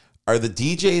future. Are the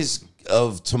DJs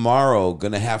of tomorrow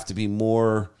going to have to be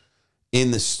more in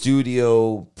the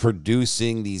studio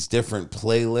producing these different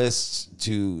playlists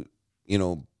to,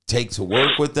 take to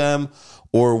work with them?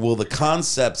 Or will the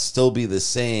concept still be the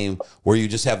same, where you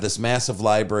just have this massive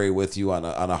library with you on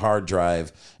a hard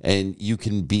drive and you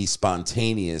can be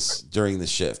spontaneous during the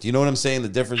shift? You know what I'm saying? The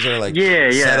difference there, like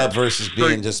setup versus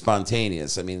being just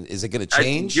spontaneous. I mean, is it going to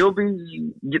change?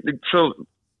 So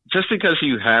just because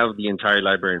you have the entire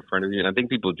library in front of you, and I think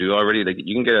people do already, like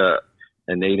you can get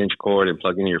an 8-inch cord and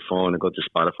plug in your phone and go to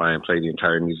Spotify and play the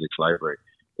entire music's library.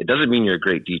 It doesn't mean you're a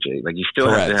great DJ. Like you still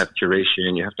have to have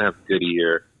curation. You have to have a good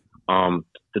ear.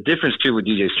 The difference too with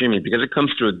DJ streaming, because it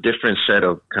comes through a different set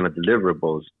of kind of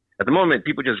deliverables. At the moment,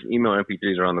 people just email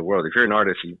MP3s around the world. If you're an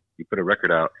artist, you put a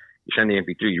record out, you send the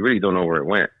MP3, you really don't know where it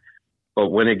went. But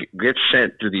when it gets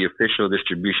sent to the official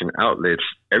distribution outlets,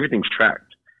 everything's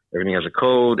tracked. Everything has a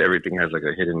code. Everything has like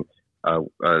a hidden,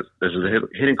 there's a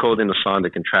hidden code in the song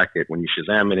that can track it when you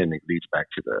Shazam it, and it leads back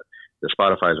to the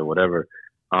Spotify's or whatever.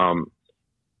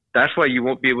 that's why you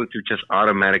won't be able to just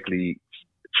automatically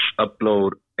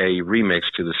upload a remix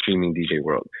to the streaming DJ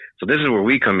world. So this is where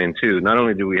we come in too. Not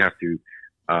only do we have to,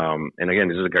 and again,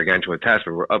 this is a gargantuan task,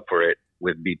 but we're up for it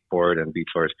with Beatport and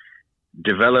BeatSource.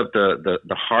 Develop the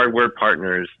hardware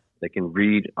partners that can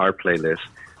read our playlist,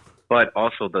 but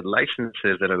also the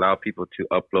licenses that allow people to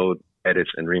upload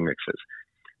edits and remixes.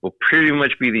 We'll pretty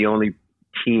much be the only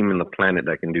team in the planet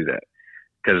that can do that,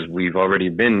 because we've already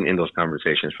been in those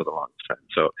conversations for the longest time.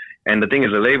 So, and the thing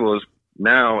is, the labels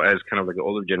now, as kind of like the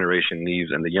older generation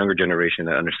leaves and the younger generation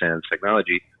that understands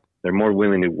technology, they're more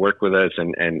willing to work with us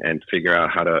and figure out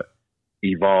how to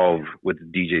evolve with the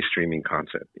DJ streaming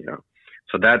concept, you know?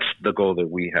 So that's the goal that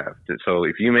we have. So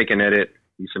if you make an edit,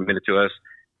 you submit it to us,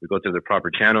 we go through the proper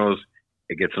channels,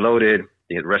 it gets loaded,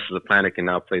 the rest of the planet can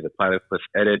now play the Platypus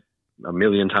edit 1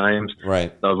 million times.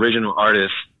 Right. The original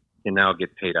artist can now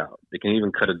get paid out. They can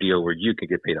even cut a deal where you can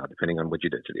get paid out depending on what you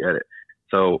did to the edit.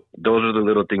 So those are the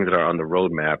little things that are on the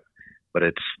roadmap, but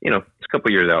it's, you know, it's a couple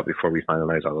of years out before we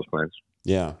finalize all those plans.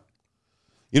 Yeah.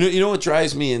 You know what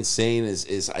drives me insane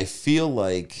is I feel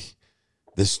like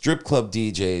the strip club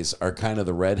DJs are kind of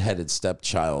the redheaded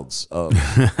stepchilds of.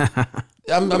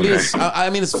 I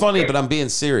mean, it's funny, but I'm being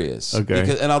serious.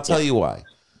 Okay. And I'll tell you why.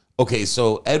 Okay,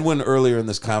 so Edwin earlier in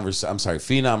this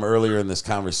Phenom earlier in this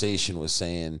conversation was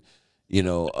saying, you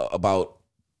know, about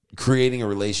creating a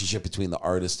relationship between the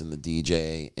artist and the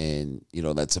DJ, and you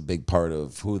know that's a big part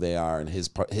of who they are and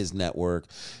his network.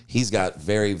 He's got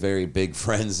very, very big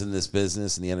friends in this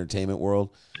business in the entertainment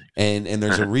world, and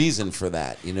there's a reason for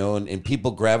that, you know. And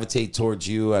people gravitate towards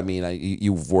you. I mean,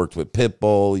 you've worked with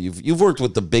Pitbull, you've worked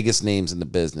with the biggest names in the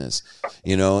business,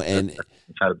 you know, and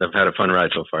I've had a fun ride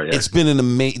so far. Yeah, it's been an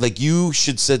amazing. Like, you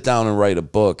should sit down and write a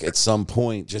book at some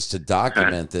point just to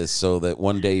document this, so that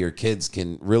one day your kids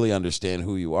can really understand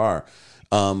who you are.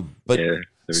 But yeah,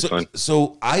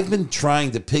 so I've been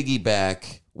trying to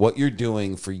piggyback what you're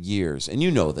doing for years, and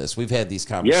you know this. We've had these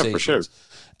conversations. Yeah, for sure.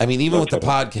 I mean, even with the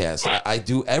podcast, I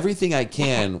do everything I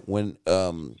can when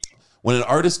an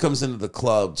artist comes into the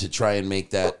club to try and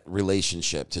make that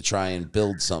relationship, to try and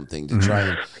build something, to try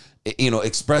and, you know,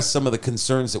 express some of the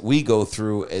concerns that we go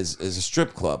through as a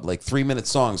strip club. Like 3-minute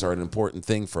songs are an important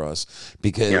thing for us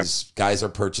because guys are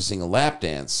purchasing a lap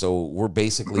dance. So we're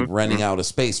basically renting out a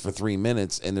space for 3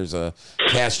 minutes, and there's a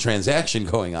cash transaction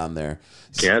going on there.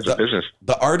 Yeah, it's a business.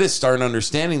 The artists aren't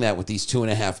understanding that with these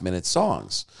 2.5-minute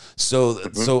songs.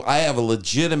 So I have a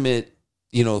legitimate,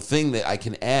 you know, thing that I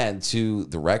can add to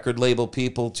the record label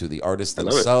people, to the artists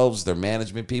themselves, their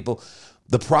management people.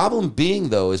 The problem being,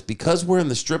 though, is because we're in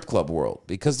the strip club world,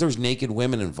 because there's naked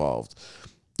women involved,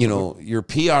 you know, your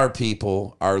PR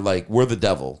people are like, we're the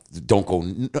devil. Don't go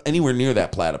anywhere near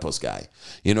that Platypus guy.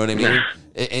 You know what I mean?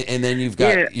 And then you've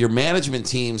got your management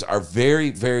teams are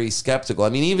very, very skeptical. I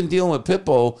mean, even dealing with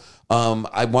Pitbull,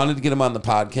 I wanted to get him on the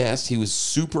podcast. He was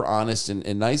super honest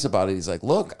and nice about it. He's like,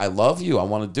 look, I love you. I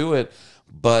want to do it,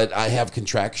 but I have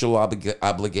contractual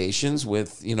obligations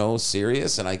with, you know,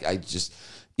 Sirius. And I just,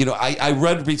 you know, I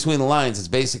read between the lines. It's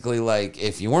basically like,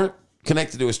 if you weren't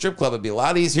connected to a strip club, it'd be a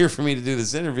lot easier for me to do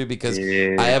this interview because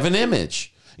I have an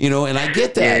image, you know, and I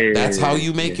get that. That's how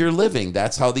you make your living.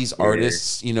 That's how these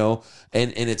artists, you know,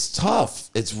 and it's tough.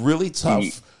 It's really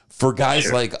tough for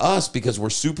guys like us because we're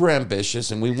super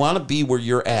ambitious and we want to be where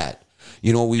you're at.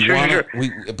 You know, we want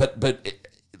to, but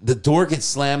the door gets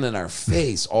slammed in our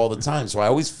face all the time. So I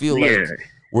always feel like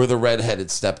we're the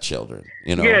redheaded stepchildren,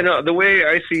 you know? Yeah, no, the way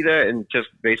I see that, and just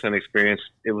based on experience,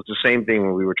 it was the same thing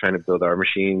when we were trying to build our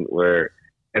machine where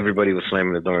everybody was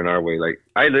slamming the door in our way. Like,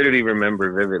 I literally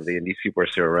remember vividly, and these people are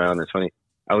still around. It's funny.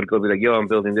 I would go be like, yo, I'm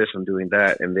building this, I'm doing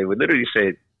that. And they would literally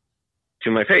say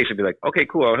to my face, I'd be like, okay,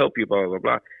 cool, I'll help you, blah, blah,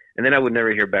 blah. And then I would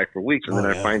never hear back for weeks. And then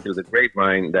I find through the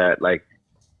grapevine that, like,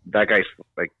 that guy's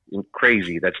like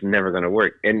crazy. That's never going to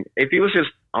work. And if he was just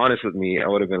honest with me, I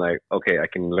would have been like, okay, I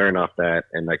can learn off that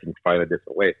and I can find a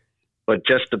different way. But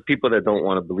just the people that don't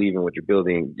want to believe in what you're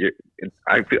building,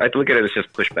 I look at it as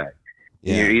just pushback.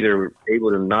 Yeah. You're either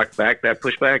able to knock back that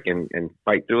pushback and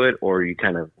fight through it, or you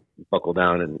kind of buckle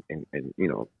down and you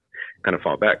know, kind of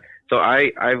fall back. So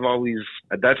I've always,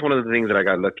 that's one of the things that I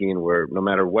got lucky in, where no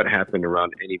matter what happened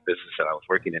around any business that I was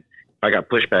working in, if I got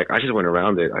pushback, I just went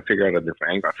around it. I figured out a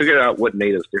different angle. I figured out what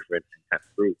made us different and kind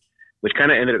of grew, which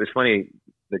kind of ended up, it's funny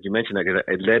that you mentioned that because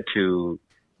it led to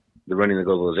the Running the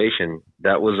Globalization.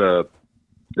 That was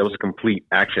a complete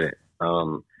accident.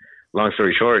 Long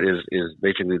story short is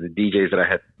basically the DJs that I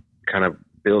had kind of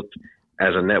built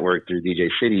as a network through DJ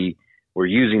City were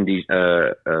using these,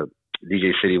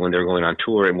 DJ City when they were going on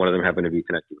tour, and one of them happened to be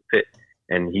connected with Pitt.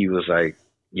 And he was like,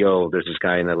 yo, there's this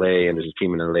guy in LA and there's a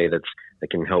team in LA that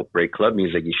can help break club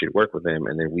music. You should work with him.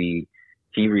 And then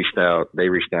he reached out, they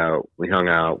reached out, we hung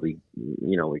out, we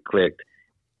clicked.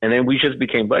 And then we just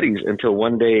became buddies until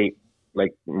one day,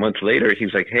 like months later, he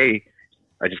was like, hey,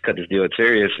 I just cut this deal at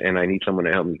Sirius and I need someone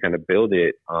to help me kind of build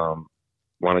it.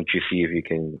 Why don't you see if you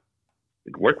can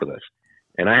work with us?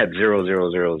 And I had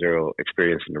zero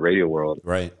experience in the radio world.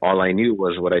 Right. All I knew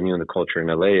was what I knew in the culture in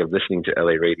LA of listening to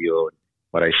LA radio,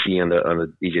 what I see on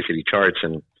the DJ City charts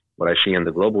and what I see on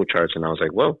the global charts. And I was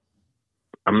like, well,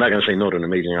 I'm not going to say no to an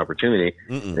amazing opportunity.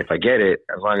 If I get it,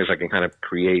 as long as I can kind of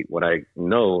create what I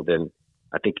know, then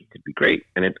I think it could be great.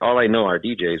 And all I know are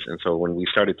DJs. And so when we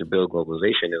started to build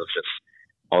Globalization, it was just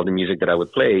all the music that I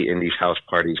would play in these house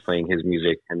parties, playing his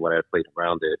music and what I played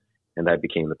around it. And that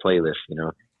became the playlist, you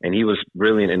know. And he was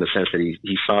brilliant in the sense that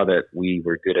he saw that we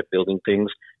were good at building things.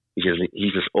 He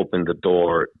just opened the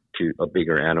door to a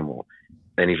bigger animal.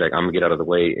 And he's like, I'm gonna get out of the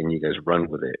way and you guys run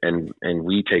with it. And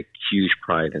we take huge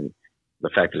pride in the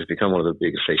fact that it's become one of the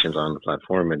biggest stations on the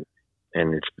platform.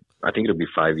 And I think it'll be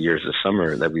 5 years this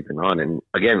summer that we've been on. And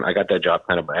again, I got that job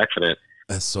kind of by accident.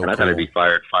 That's so and I thought I'd be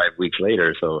fired 5 weeks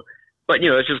later. So, but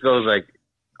it just goes like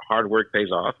hard work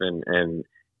pays off and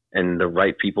the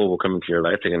right people will come into your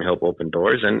life. They can help open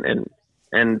doors and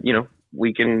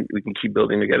we can keep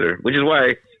building together, which is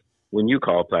why when you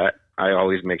call, Platt, I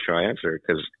always make sure I answer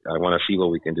because I want to see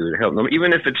what we can do to help them.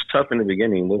 Even if it's tough in the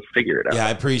beginning, we'll figure it out. Yeah, I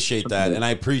appreciate that. And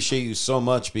I appreciate you so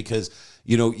much because,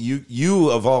 you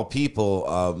of all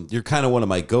people, you're kind of one of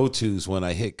my go-tos when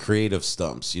I hit creative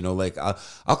stumps. Like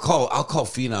I'll call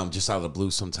Phenom just out of the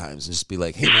blue sometimes and just be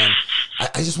like, hey, man,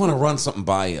 I just want to run something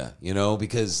by you,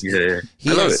 because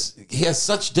he has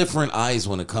such different eyes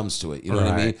when it comes to it. You know what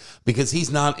I mean? Because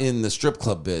he's not in the strip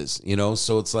club biz,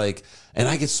 so it's like, and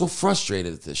I get so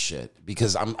frustrated at this shit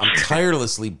because I'm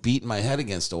tirelessly beating my head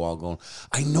against the wall going,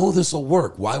 I know this will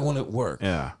work. Why won't it work?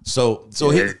 Yeah. So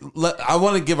I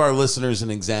want to give our listeners an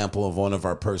example of one of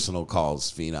our personal calls,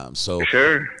 Phenom. So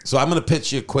I'm going to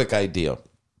pitch you a quick idea.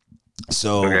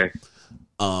 So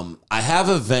I have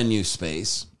a venue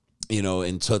space,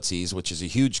 in Tootsie's, which is a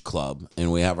huge club,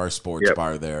 and we have our sports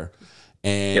bar there.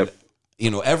 And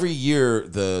every year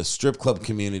the strip club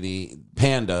community,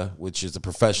 Panda, which is the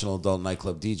Professional Adult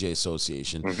Nightclub DJ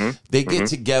Association, they get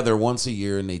together once a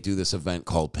year and they do this event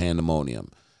called Pandemonium.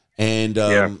 And,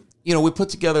 we put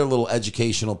together little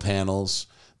educational panels,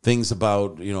 things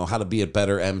about, how to be a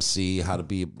better MC, how to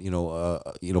be,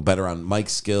 better on mic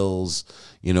skills,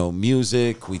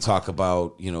 music. We talk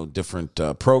about, different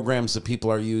programs that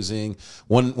people are using.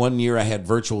 One year I had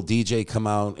virtual DJ come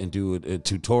out and do a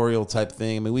tutorial type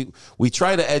thing. I mean, we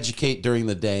try to educate during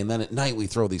the day, and then at night we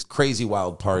throw these crazy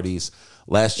wild parties.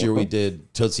 Last year we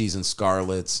did Tootsies and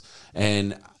Scarlets,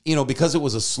 and because it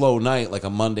was a slow night, like a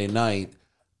Monday night,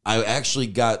 I actually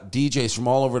got DJs from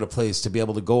all over the place to be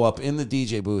able to go up in the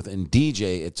DJ booth and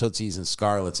DJ at Tootsies and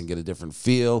Scarlets and get a different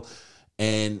feel.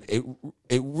 And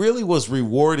it really was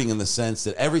rewarding in the sense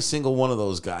that every single one of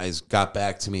those guys got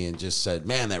back to me and just said,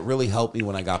 man, that really helped me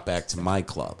when I got back to my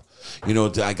club.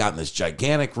 I got in this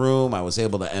gigantic room. I was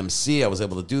able to MC. I was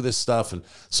able to do this stuff. And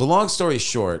so long story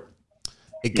short,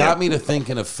 it got me to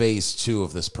thinking of phase 2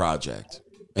 of this project.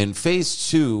 And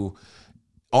phase 2,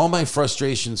 all my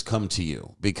frustrations come to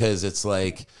you because it's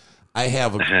like I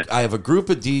have a group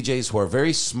of DJs who are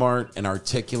very smart and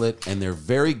articulate, and they're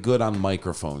very good on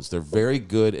microphones. They're very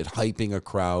good at hyping a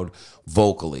crowd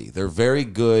vocally. They're very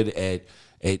good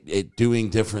at doing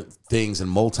different things and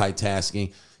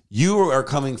multitasking. You are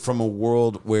coming from a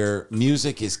world where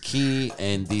music is key,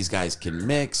 and these guys can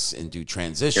mix and do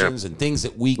transitions and things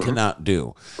that we cannot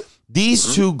do.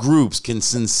 These two groups can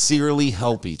sincerely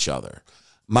help each other.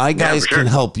 My guys can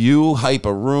help you hype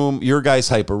a room. Your guys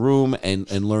hype a room and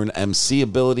learn MC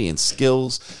ability and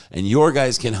skills. And your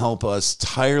guys can help us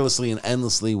tirelessly and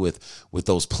endlessly with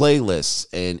those playlists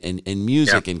and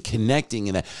music and connecting.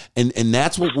 And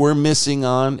that's what we're missing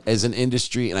on as an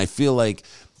industry. And I feel like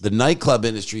the nightclub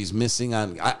industry is missing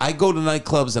on. I go to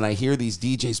nightclubs and I hear these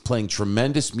DJs playing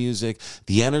tremendous music.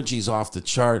 The energy's off the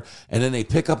chart. And then they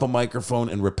pick up a microphone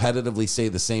and repetitively say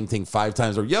the same thing 5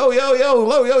 times or yo, yo, yo,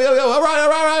 low, yo, yo, yo, all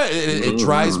right. It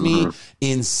drives me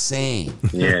insane.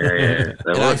 Yeah.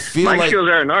 And I feel my like skills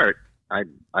are an art.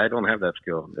 I don't have that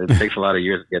skill. It takes a lot of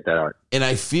years to get that out. And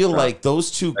I feel like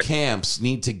those two camps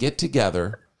need to get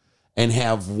together and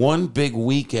have one big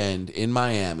weekend in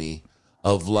Miami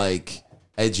of like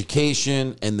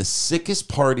education and the sickest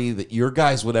party that your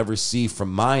guys would ever see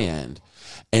from my end,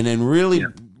 and then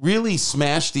really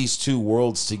smash these two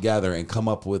worlds together and come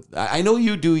up with. I know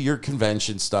you do your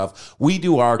convention stuff. We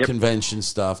do our convention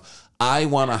stuff. I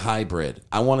want a hybrid.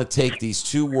 I want to take these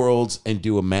two worlds and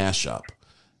do a mashup.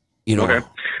 You know. Okay.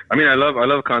 I mean, I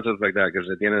love concepts like that because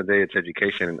at the end of the day, it's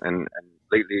education. And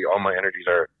lately, all my energies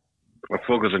are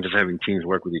focused on just having teams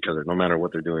work with each other, no matter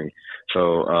what they're doing.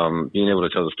 So being able to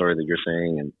tell the story that you're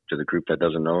saying and to the group that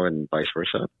doesn't know and vice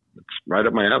versa, it's right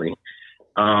up my alley.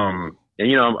 And,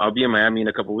 you know, I'll be in Miami in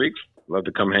a couple of weeks. Love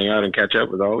to come hang out and catch up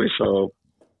as always. So,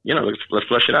 you know, let's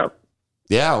flesh it out.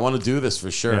 Yeah, I want to do this for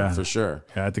sure, for sure.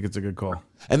 Yeah, I think it's a good call.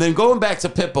 And then going back to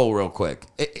Pitbull real quick,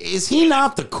 is he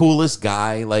not the coolest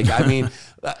guy? Like, I mean,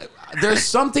 there's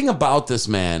something about this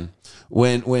man.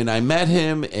 When I met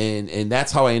him, and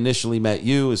that's how I initially met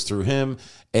you, is through him.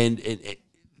 And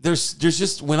there's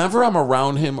just, whenever I'm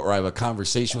around him or I have a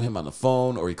conversation with him on the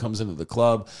phone or he comes into the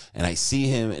club and I see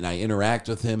him and I interact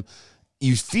with him,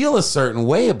 you feel a certain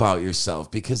way about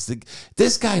yourself because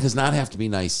this guy does not have to be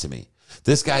nice to me.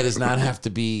 This guy does not have to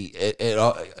be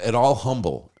at all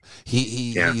humble.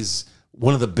 He's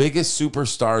one of the biggest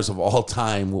superstars of all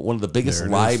time, one of the biggest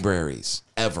libraries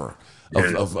ever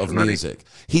of music.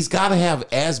 He's got to have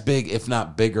as big, if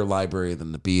not bigger, library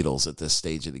than the Beatles at this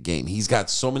stage of the game. He's got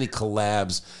so many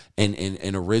collabs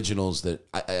and originals that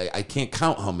I can't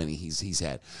count how many he's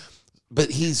had.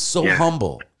 But he's so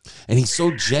humble and he's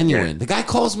so genuine. The guy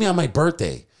calls me on my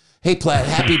birthday. Hey, Platt,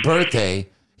 happy birthday.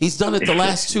 He's done it the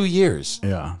last 2 years.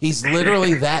 Yeah. He's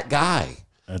literally that guy.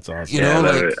 That's awesome. You know,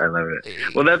 I love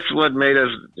it. Well, that's what made us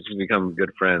become good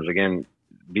friends. Again,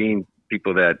 being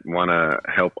people that want to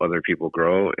help other people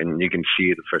grow, and you can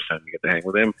see it the first time you get to hang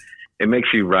with him, it makes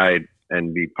you ride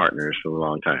and be partners for a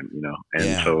long time, you know?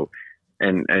 And so,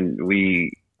 and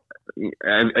we,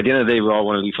 at the end of the day, we all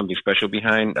want to leave something special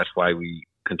behind. That's why we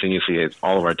continuously,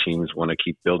 all of our teams want to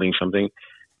keep building something.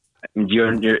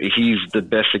 He's the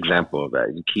best example of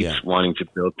that. He keeps wanting to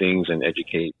build things and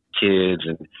educate kids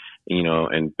and, you know,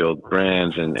 and build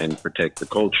brands and protect the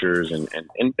cultures and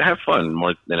have fun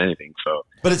more than anything. So,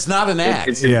 but it's not an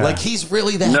act. Like he's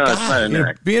really that guy. It's not an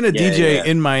act. Being a DJ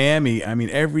in Miami, I mean,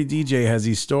 every DJ has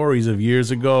these stories of years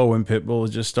ago when Pitbull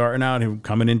was just starting out, him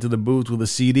coming into the booth with a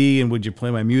CD and would you play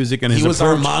my music? And he was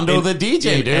Armando the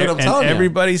DJ, dude. I'm telling you.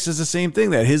 Everybody says the same thing,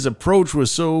 that his approach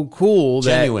was so cool,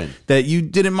 genuine, that you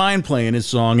didn't mind playing his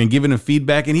song and giving him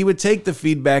feedback, and he would take the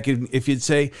feedback if you'd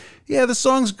say, yeah, the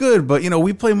song's good, but, you know,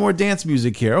 we play more dance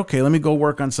music here. Okay, let me go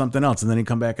work on something else. And then he'd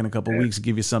come back in a couple of weeks and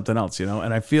give you something else, you know?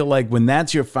 And I feel like when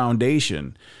that's your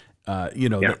foundation, you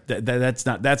know, that's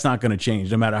not going to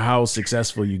change no matter how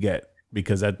successful you get.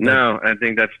 Because I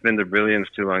think that's been the brilliance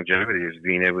to longevity, is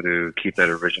being able to keep that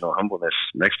original humbleness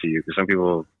next to you. Because some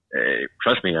people,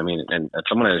 trust me, I mean, and at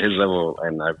someone at his level,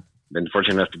 and I've been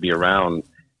fortunate enough to be around,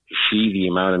 see the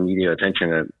amount of media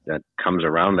attention that comes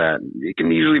around that, you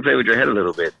can easily play with your head a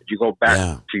little bit. If you go back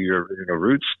to your original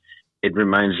roots, it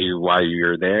reminds you why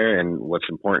you're there and what's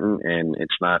important. And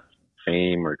it's not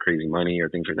fame or crazy money or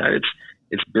things like that.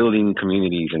 It's building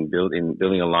communities and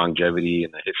building a longevity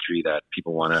and a history that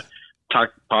people want to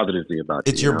talk positively about.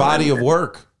 It's your body of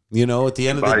work. You know, at the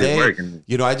end of the day,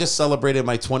 you know, I just celebrated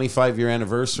my 25-year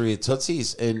anniversary at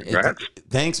Tootsie's, and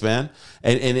thanks, man.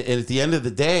 And at the end of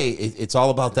the day, it's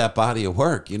all about that body of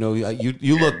work. You know,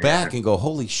 you look back and go,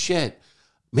 holy shit,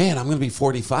 man, I'm going to be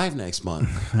 45 next month.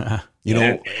 You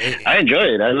know, I enjoy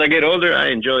it. As I get older, I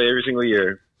enjoy every single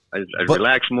year. I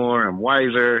relax more. I'm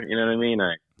wiser. You know what I mean?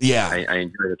 I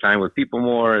enjoy the time with people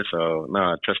more. So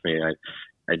no, trust me,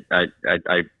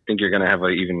 I think you're going to have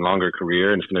an even longer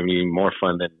career, and it's going to be more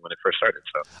fun than when it first started.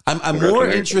 So I'm more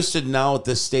interested now at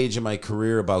this stage in my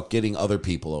career about getting other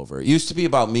people over. It used to be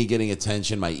about me getting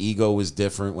attention. My ego was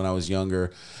different when I was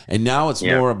younger, and now it's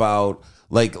more about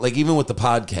like even with the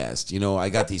podcast. You know, I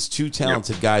got these two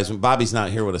talented guys. When Bobby's not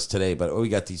here with us today, but we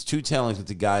got these two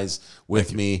talented guys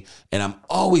with me, and I'm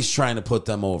always trying to put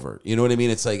them over. You know what I mean?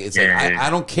 It's like I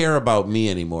don't care about me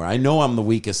anymore. I know I'm the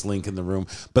weakest link in the room,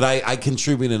 but I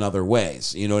contribute in other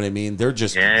ways. You know what I mean? They're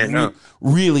just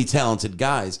really talented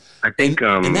guys. I think,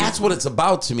 and that's what it's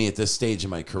about to me at this stage in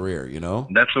my career. You know,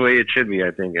 that's the way it should be.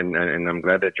 I think, and I'm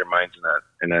glad that your mind's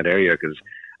in that area, because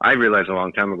I realized a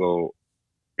long time ago.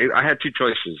 I had two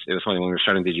choices. It was funny when we were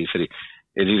starting DJ City.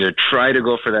 It either try to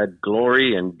go for that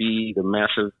glory and be the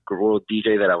massive world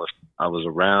DJ that I was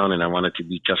around and I wanted to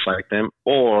be just like them,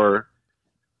 or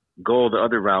go the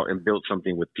other route and build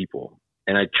something with people.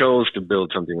 And I chose to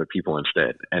build something with people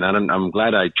instead. And I'm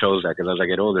glad I chose that, because as I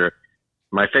get older,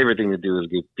 my favorite thing to do is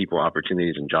give people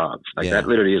opportunities and jobs. Like that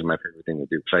literally is my favorite thing to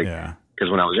do. It's like, because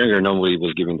when I was younger, nobody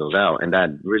was giving those out, and that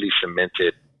really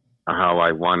cemented how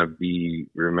I want to be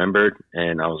remembered.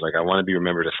 And I was like, I want to be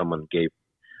remembered as someone who gave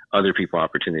other people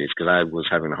opportunities because I was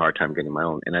having a hard time getting my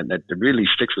own, and that really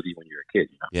sticks with you when you're a kid.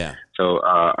 You know? Yeah. So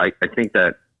I think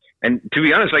that, and to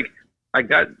be honest, like I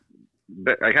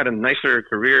had a nicer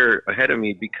career ahead of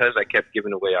me because I kept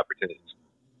giving away opportunities.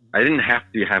 I didn't have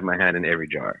to have my hand in every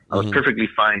jar. I was perfectly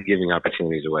fine giving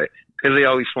opportunities away because they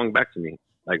always swung back to me,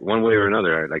 like one way or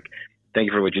another. Like, thank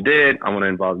you for what you did. I want to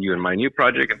involve you in my new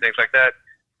project and things like that.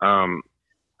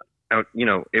 You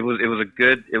know, it was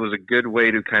a good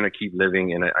way to kind of keep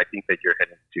living, and I think that you're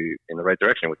heading in the right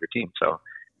direction with your team. So,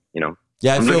 you know,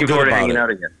 yeah, I'm looking forward to hanging out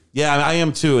again. Yeah, I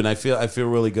am too, and I feel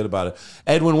really good about it.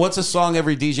 Edwin, what's a song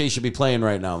every DJ should be playing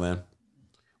right now, man?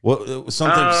 What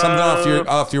something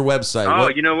off your website? Oh,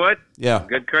 you know what? Yeah,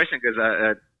 good question,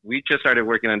 because we just started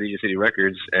working on DJ City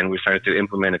Records, and we started to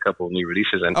implement a couple of new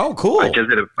releases. And cool! I just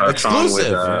did a song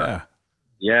with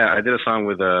I did a song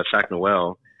with Sac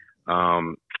Noel.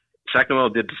 Sac Noel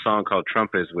did the song called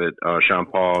Trumpets with Sean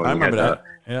Paul. I remember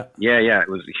that. Yeah, it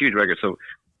was a huge record. So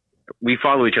we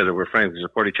follow each other. We're friends. We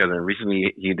support each other. And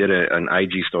recently he did an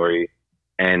IG story.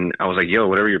 And I was like, yo,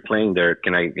 whatever you're playing there,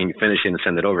 can you finish it and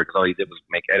send it over? Because all he did was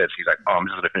make edits. He's like, oh, I'm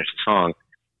just going to finish the song.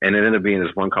 And it ended up being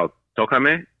this one called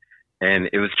Tócame. And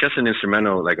it was just an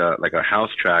instrumental, like a house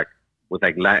track with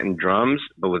like Latin drums,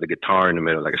 but with a guitar in the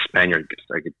middle, like a Spaniard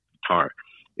like a guitar.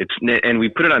 And we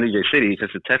put it on DJ City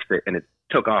just to test it, and it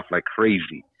took off like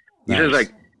crazy. He says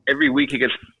like every week he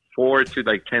gets 4,000 to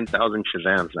like 10,000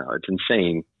 Shazams now. It's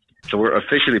insane. So we're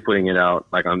officially putting it out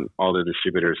like on all the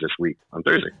distributors this week on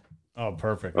Thursday. Oh,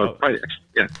 perfect. Oh, Friday,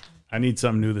 yeah. I need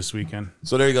something new this weekend.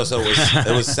 So there you go. So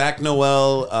it was Sac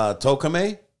Noel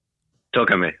Tócame?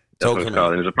 Tócame. That's what it's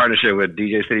called. It was a partnership with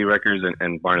DJ City Records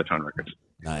and Barnatone Records.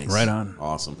 Nice. Right on.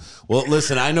 Awesome. Well,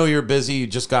 listen, I know you're busy. You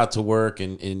just got to work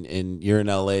and you're in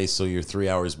LA, so you're 3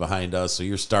 hours behind us. So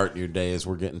you're starting your day as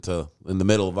we're getting in the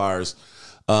middle of ours.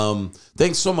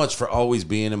 Thanks so much for always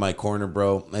being in my corner,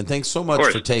 bro. And thanks so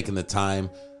much for taking the time.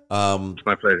 It's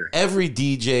my pleasure. Every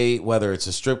DJ, whether it's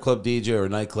a strip club DJ or a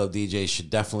nightclub DJ, should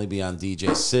definitely be on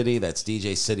DJ City. That's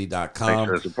djcity.com. Thanks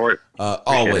for the support.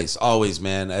 Always,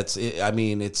 man. It's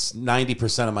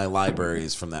 90% of my library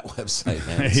is from that website,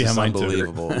 man. It's just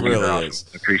unbelievable. It really is.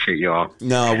 Appreciate you all.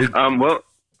 No,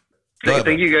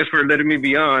 thank you guys for letting me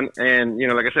be on. And,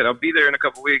 like I said, I'll be there in a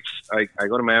couple weeks. I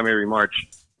go to Miami every March.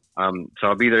 So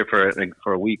I'll be there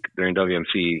for a week during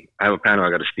WMC. I have a panel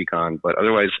I got to speak on, but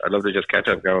otherwise, I'd love to just catch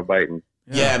up, grab a bite, and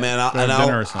man.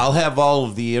 I'll have all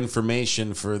of the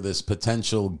information for this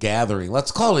potential gathering.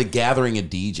 Let's call it a gathering of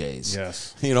DJs.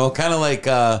 Yes, kind of like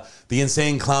the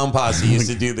Insane Clown Posse used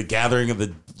to do the gathering of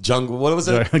the jungle. What was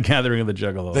it? The gathering of the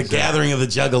Juggalos. The gathering of the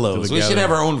Juggalos. We should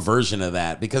have our own version of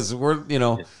that because we're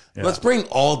Let's bring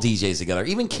all DJs together,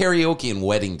 even karaoke and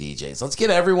wedding DJs. Let's get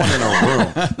everyone in a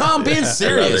room. No, I'm being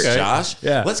serious, Josh.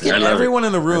 Yeah. Let's get everyone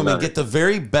in the room and get the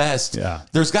very best. Yeah.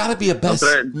 There's got to be a best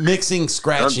mixing,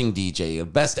 scratching DJ, a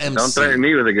best MC. Don't threaten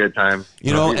me with a good time.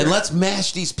 And let's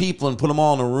mash these people and put them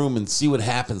all in a room and see what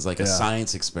happens, like a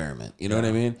science experiment. You know what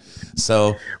I mean?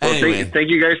 So, anyway. Thank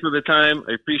you guys for the time.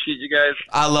 I appreciate you guys.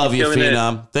 I love you,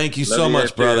 Phenom. Thank you so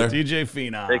much, brother. DJ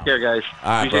Phenom. Take care, guys.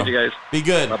 All right, appreciate you guys. Be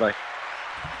good. Bye-bye.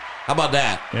 How about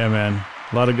that? Yeah, man.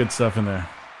 A lot of good stuff in there.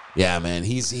 Yeah, man.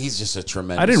 He's just a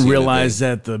tremendous. I didn't realize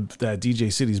that that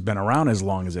DJ City's been around as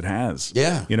long as it has.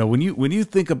 Yeah. When you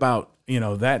think about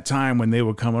that time when they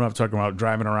were coming up talking about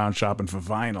driving around shopping for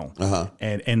vinyl,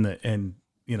 and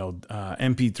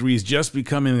MP3s just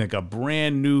becoming like a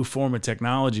brand new form of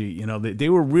technology. They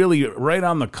were really right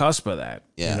on the cusp of that.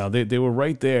 Yeah. They were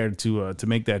right there to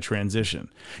make that transition.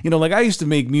 Like I used to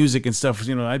make music and stuff.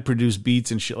 I'd produce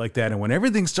beats and shit like that. And when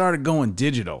everything started going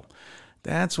digital,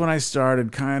 that's when I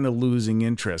started kind of losing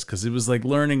interest because it was like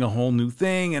learning a whole new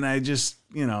thing. And I just,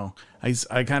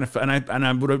 I kind of, and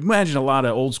I would imagine a lot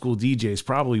of old school DJs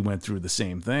probably went through the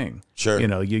same thing. Sure.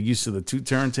 You're used to the two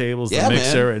turntables, the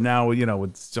mixer, and now,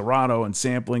 with Serato and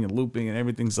sampling and looping and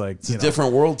everything's like, it's a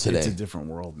different world today. It's a different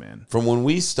world, man. From when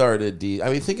we started,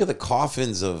 think of the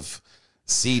coffins of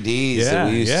CDs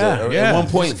that we used to, at one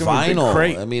point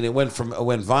vinyl. It went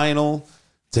vinyl.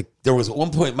 There was at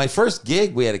one point, my first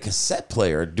gig, we had a cassette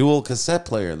player, a dual cassette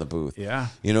player in the booth. Yeah.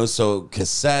 So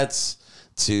cassettes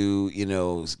to,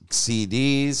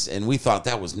 CDs, and we thought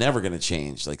that was never going to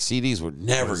change. Like CDs were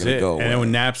never going to go away. And then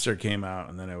when Napster came out,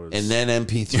 and then it was... And then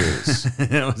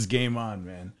MP3s. It was game on,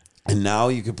 man. And now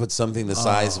you could put something the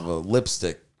size of a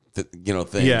lipstick,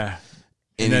 thing. Yeah.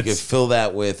 And you could fill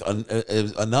that with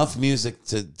enough music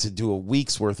to do a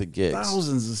week's worth of gigs.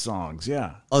 Thousands of songs,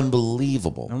 yeah.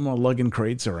 Unbelievable. I'm not lugging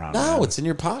crates around. No, man. it's in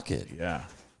your pocket. Yeah.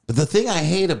 But the thing I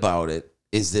hate about it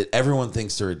is that everyone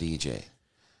thinks they're a DJ.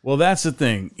 Well, that's the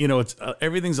thing. You know, it's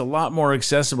everything's a lot more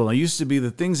accessible. It used to be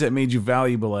the things that made you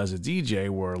valuable as a DJ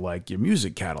were like your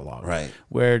music catalog, right?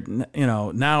 Where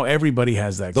now everybody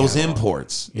has that. Those catalog.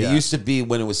 Imports. Yeah. It used to be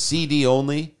when it was CD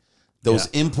only. Those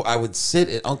I would sit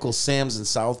at Uncle Sam's in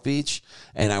South Beach,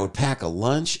 and I would pack a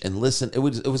lunch and listen. It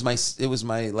was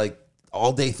my like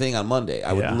all day thing on Monday.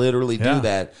 I would literally do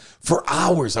that for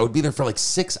hours. I would be there for like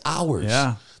 6 hours,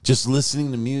 just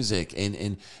listening to music.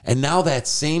 And now that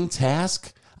same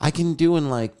task I can do in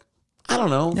like, I don't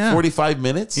know, 45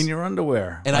 minutes in your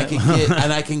underwear, and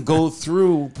I can go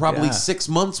through probably 6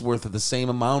 months worth of the same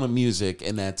amount of music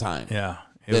in that time. Yeah.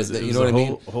 You know what I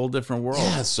mean? A whole different world.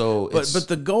 Yeah. So, but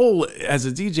the goal as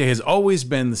a DJ has always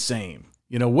been the same.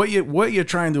 You know what you're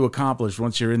trying to accomplish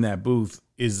once you're in that booth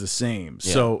is the same.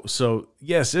 Yeah. So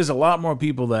yes, there's a lot more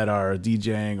people that are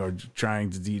DJing or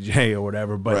trying to DJ or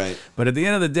whatever. But at the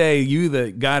end of the day, you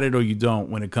that got it or you don't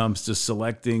when it comes to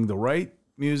selecting the right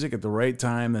music at the right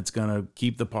time that's gonna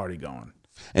keep the party going.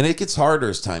 And it gets harder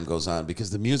as time goes on because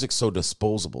the music's so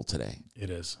disposable today. It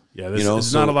is. Yeah.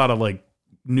 There's not a lot of like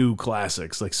new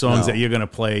classics, like songs that you're going to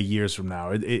play years from now.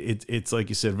 It's like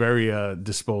you said, very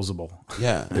disposable.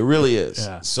 Yeah, it really is.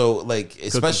 So like,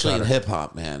 especially in hip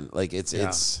hop, man, like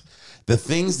it's the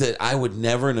things that I would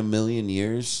never in a million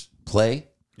years play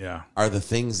are the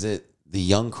things that the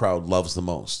young crowd loves the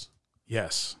most.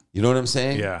 Yes. You know what I'm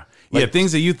saying? Yeah. Like,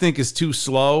 things that you think is too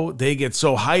slow, they get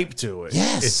so hyped to it.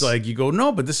 Yes. It's like you go,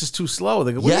 no, but this is too slow.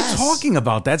 They go, what are you talking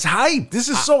about? That's hype. This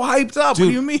is so hyped up. Dude, what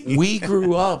do you mean? We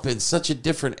grew up in such a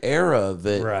different era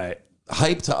that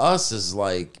hype to us is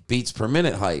like beats per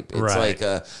minute hype. It's like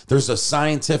there's a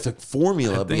scientific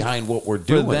formula behind what we're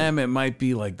doing. For them, it might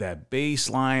be like that bass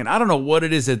line. I don't know what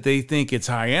it is that they think it's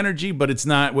high energy, but it's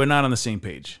not. We're not on the same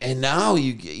page. And now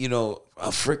you know, a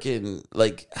freaking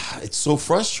like it's so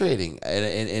frustrating, and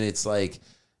it's like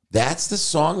that's the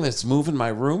song that's moving my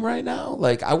room right now.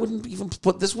 Like I wouldn't even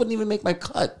wouldn't even make my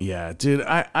cut. Yeah, dude,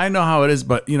 I know how it is,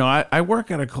 but you know, I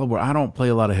work at a club where I don't play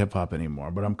a lot of hip hop anymore,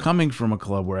 but I'm coming from a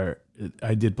club where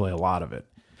I did play a lot of it.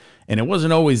 And it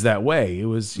wasn't always that way. It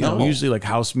was, you know, usually like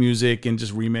house music and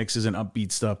just remixes and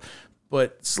upbeat stuff.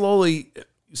 But slowly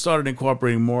started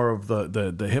incorporating more of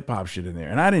the hip hop shit in there.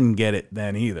 And I didn't get it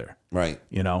then either. Right.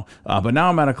 You know, but now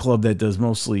I'm at a club that does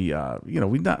mostly, you know,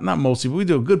 we not mostly, but we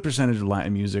do a good percentage of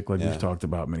Latin music, like we've talked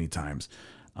about many times.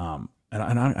 And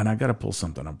I got to pull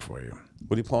something up for you.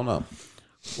 What are you pulling up?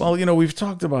 Well, you know, we've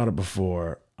talked about it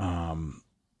before.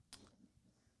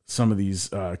 Some of these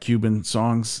Cuban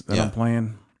songs that I'm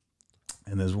playing,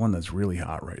 and there's one that's really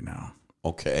hot right now.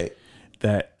 Okay.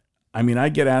 That, I mean, I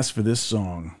get asked for this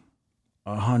song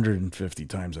 150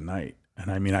 times a night,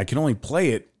 and I mean, I can only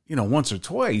play it, you know, once or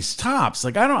twice tops.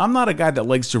 Like I'm not a guy that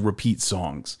likes to repeat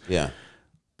songs. Yeah.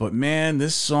 But man,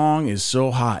 this song is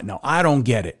so hot. Now I don't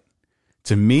get it.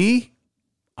 To me,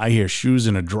 I hear shoes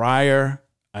in a dryer.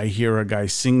 I hear a guy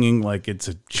singing like it's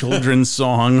a children's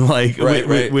song, like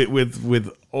with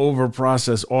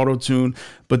over-processed auto-tune.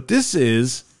 But this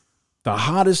is the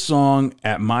hottest song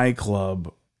at my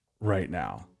club right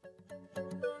now.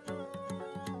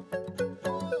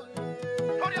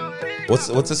 What's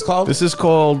this called? This is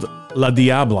called La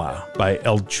Diabla by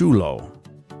El Chulo.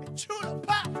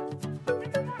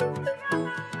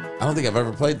 I don't think I've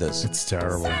ever played this. It's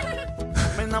terrible.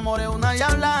 Me enamoré una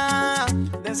diabla,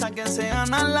 de esa que se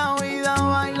gana la vida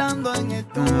bailando en el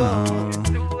tubo.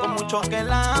 Con mucho que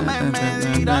la amen me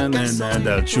dirán que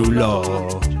soy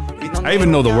chulo. I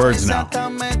even know the words now.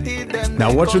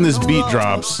 Now watch when this beat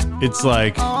drops. It's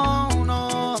like,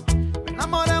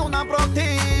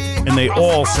 and they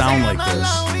all sound like this.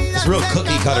 It's real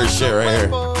cookie cutter shit right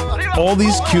here. All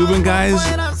these Cuban guys,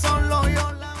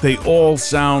 they all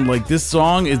sound like this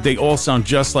song. They all sound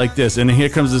just like this. And here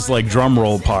comes this like drum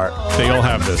roll part. They all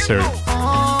have this here.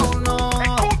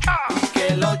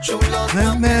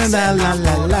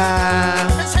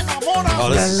 Oh,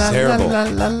 this is terrible.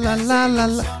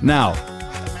 Now,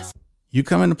 you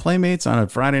come into Playmates on a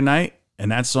Friday night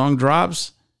and that song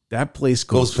drops. That place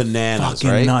goes bananas, fucking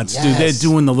right? nuts, Yes. dude. They're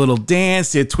doing the little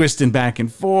dance. They're twisting back and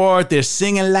forth. They're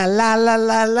singing la la la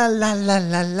la la la la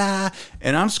la la.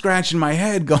 And I'm scratching my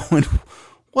head going,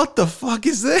 what the fuck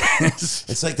is this?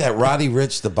 It's like that Roddy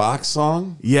Ricch, the box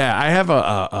song. Yeah, I have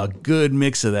a good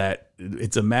mix of that.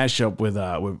 It's a mashup with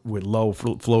Low,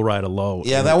 Flow Rider Low.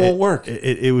 Yeah, that won't work.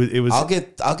 It was. I'll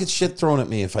get shit thrown at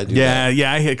me if I do. Yeah, that.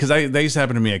 yeah. I hit because that used to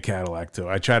happen to me at Cadillac too.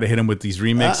 I try to hit them with these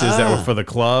remixes that were for the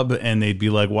club, and they'd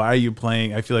be like, "Why are you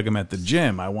playing? I feel like I'm at the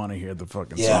gym. I want to hear the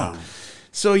fucking song."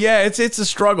 So yeah, it's a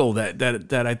struggle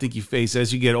that I think you face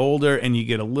as you get older and you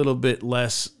get a little bit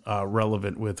less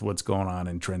relevant with what's going on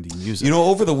in trendy music. You know,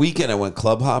 over the weekend I went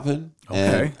club hopping.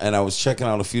 Okay. And I was checking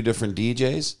out a few different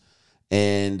DJs.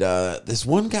 And this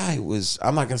one guy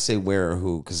I'm not going to say where or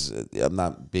who, because I'm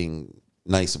not being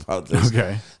nice about this.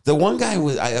 Okay. The one guy I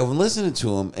was listening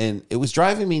to him, and it was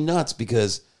driving me nuts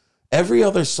because every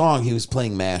other song he was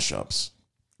playing mashups.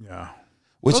 Yeah.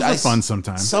 Which Those are fun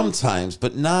sometimes. Sometimes,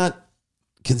 but not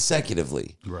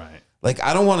consecutively. Right. Like,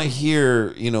 I don't want to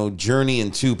hear, Journey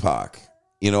and Tupac.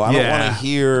 I don't want to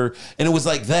hear, and it was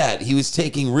like that. He was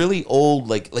taking really old,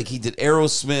 like he did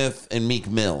Aerosmith and Meek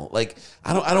Mill. Like,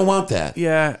 I don't want that.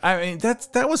 Yeah, I mean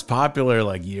that was popular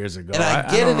like years ago. And I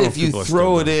get it if you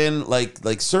throw it in,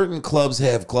 like certain clubs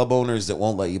have club owners that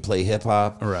won't let you play hip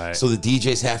hop. Right. So the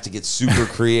DJs have to get super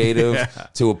creative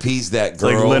to appease that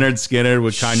girl. It's like Leonard Skinner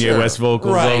with Kanye West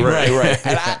vocals. Right.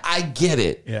 And I get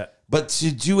it. Yeah. But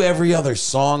to do every other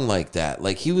song like that,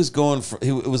 like he was going for,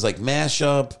 it was like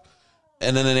mashup.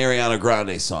 And then an Ariana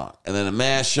Grande song, and then a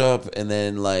mashup, and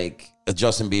then like a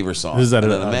Justin Bieber song. Is that a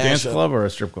mashup. dance club or a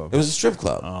strip club? It was a strip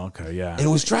club. Oh, okay, yeah. And it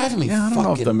was driving me I don't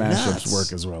know if the mashups nuts.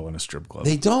 work as well in a strip club.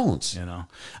 They don't.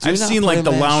 I've seen like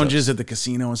the lounges at the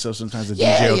casino and stuff. Sometimes the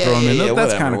DJ will throw them in.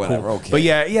 That's kind of cool. Okay. But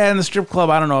yeah, in the strip club,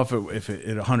 I don't know if it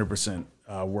 100%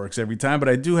 works every time. But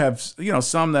I do have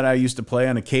some that I used to play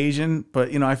on occasion.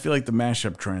 But I feel like the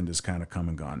mashup trend is kind of come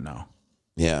and gone now.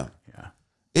 Yeah.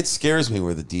 It scares me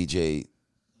where the DJ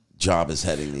job is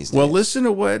heading these days. Well, listen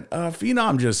to what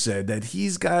Phenom just said, that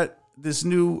he's got this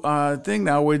new thing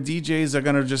now where DJs are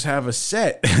going to just have a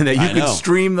set that you can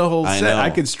stream the whole set.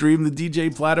 I could stream the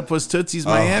DJ Platypus Tootsie's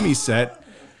Miami set.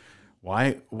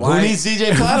 Why? Who needs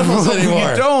DJ Platypus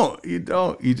anymore? You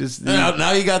don't. You just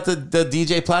now you got the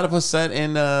DJ Platypus set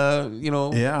in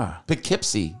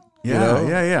Poughkeepsie.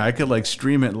 Yeah. I could like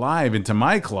stream it live into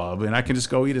my club, and I can just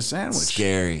go eat a sandwich.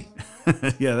 Scary.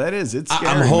 Yeah, that is. It's scary,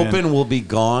 I'm hoping we'll be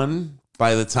gone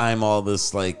by the time all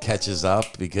this like catches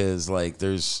up, because like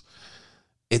it's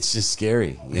just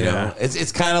scary. You know,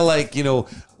 it's kind of like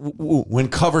when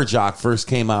Cover Jock first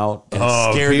came out and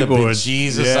scared the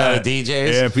bejesus out of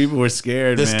DJs. Yeah, people were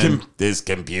scared. This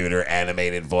computer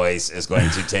animated voice is going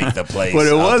to take the place. But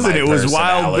it wasn't. It was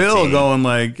Wild Bill going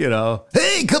like,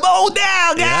 hey, come on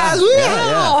down, guys.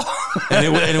 Yeah.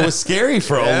 And it was scary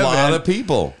for a lot of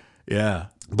people. Yeah.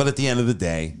 But at the end of the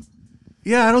day,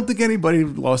 I don't think anybody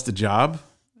lost a job.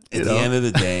 At the end of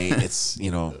the day, it's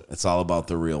it's all about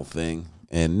the real thing.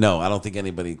 And no, I don't think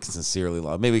anybody sincerely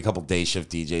lost. Maybe a couple day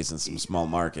shift DJs in some small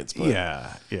markets. But.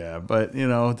 Yeah. But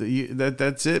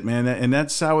that's it, man. And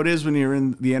that's how it is when you're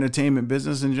in the entertainment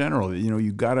business in general.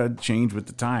 You gotta change with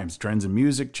the times. Trends in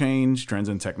music change. Trends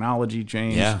in technology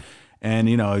change. Yeah. And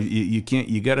you can't.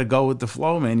 You got to go with the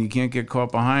flow, man. You can't get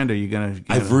caught behind, or you're gonna.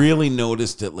 I've really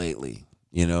noticed it lately.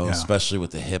 Especially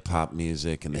with the hip hop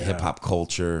music and the hip hop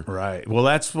culture. Right. Well,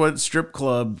 that's what strip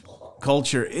club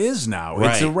culture is now.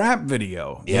 Right. It's a rap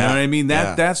video. You know what I mean?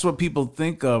 That's what people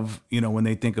think of, when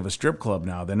they think of a strip club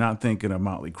now. They're not thinking of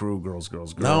Motley Crue, girls.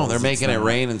 No, they're making it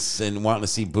rain and wanting to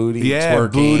see booty. Yeah,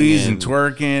 twerking booties and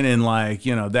twerking and like,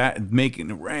 that making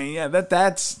it rain. Yeah,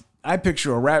 that's I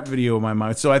picture a rap video in my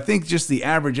mind. So I think just the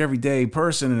average everyday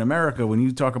person in America, when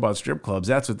you talk about strip clubs,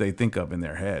 that's what they think of in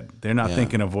their head. They're not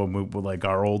thinking of like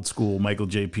our old school Michael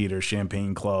J. Peters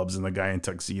champagne clubs and the guy in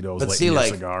tuxedos lighting a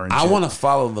cigar and I shit. want to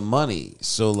follow the money.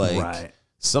 So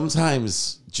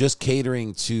sometimes just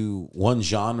catering to one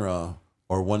genre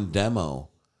or one demo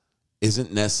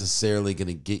isn't necessarily going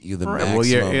to get you the maximum. Well,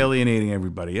 you're alienating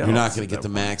everybody else. You're not going to get the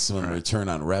maximum return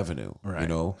on revenue. Right.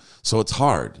 So it's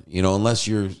hard, unless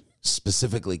you're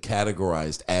specifically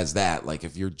categorized as that. Like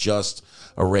if you're just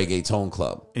a reggaeton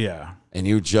club,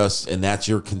 and that's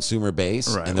your consumer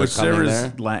base, right? And they're coming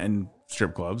there. Latin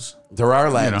strip clubs. There are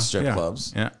Latin strip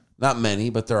clubs. Yeah, not many,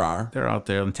 but there are. They're out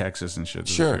there in Texas and shit.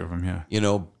 Sure, a few of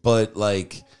them, but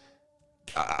like,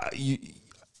 are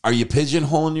you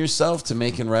pigeonholing yourself to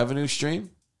making revenue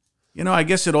stream? I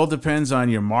guess it all depends on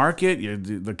your market,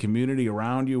 the community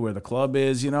around you, where the club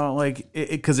is,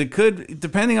 because it could,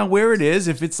 depending on where it is,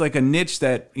 if it's like a niche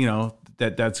that,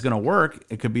 that's going to work,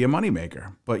 it could be a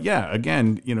moneymaker. But yeah,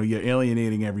 again, you're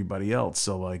alienating everybody else.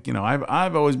 So like,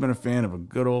 I've always been a fan of a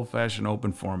good old fashioned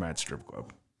open format strip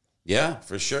club. Yeah,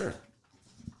 for sure.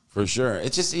 For sure.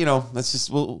 It's just, that's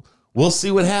just, we'll see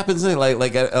what happens. Like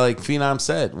Phenom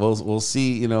said, we'll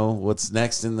see, what's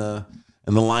next in the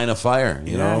line of fire,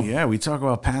 you know? Yeah, we talk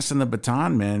about passing the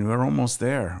baton, man. We're almost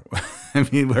there. I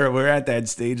mean, we're at that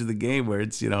stage of the game where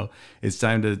it's, it's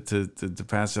time to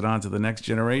pass it on to the next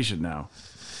generation now.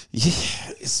 Yeah,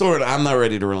 sort of. I'm not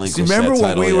ready to relinquish that remember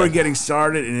title when we yet. were getting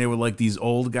started and they were like these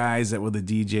old guys that were the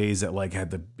DJs that like had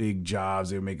the big jobs,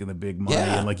 they were making the big money,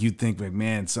 and like you'd think like,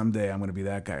 man, someday I'm going to be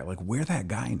that guy. Like, we're that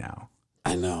guy now.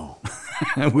 I know.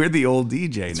 We're the old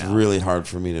DJ now. It's really hard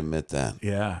for me to admit that.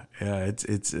 Yeah.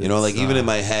 It's like even in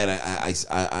my head,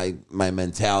 I my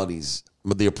mentality's,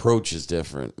 but the approach is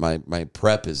different. My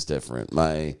prep is different.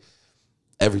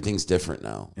 Everything's different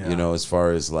now. Yeah. As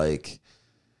far as like,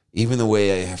 even the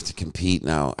way I have to compete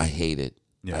now, I hate it.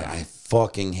 Yeah. I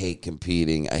fucking hate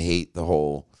competing. I hate the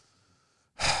whole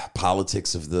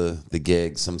politics of the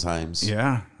gig sometimes.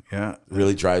 Yeah. Yeah. It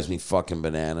really drives me fucking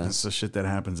bananas. That's the shit that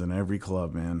happens in every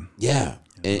club, man. Yeah.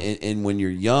 And when you're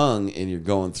young and you're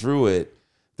going through it,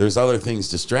 there's other things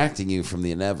distracting you from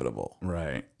the inevitable.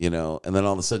 Right. And then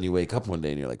all of a sudden you wake up one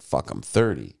day and you're like, fuck, I'm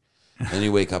 30. And then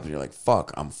you wake up and you're like,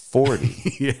 fuck, I'm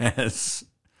 40. Yes.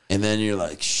 And then you're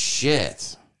like,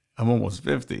 shit, I'm almost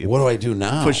 50. what do I do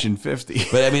now? Pushing 50.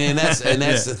 But I mean, and that's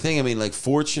the thing. I mean, like,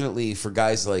 fortunately for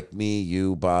guys like me,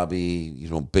 you, Bobby,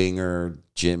 Binger,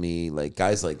 Jimmy, like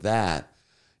guys like that,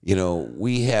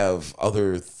 we have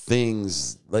other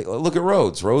things. Like, look at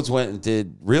Rhodes. Rhodes went and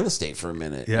did real estate for a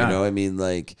minute. Yeah. I mean,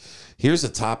 like, here's a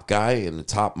top guy in the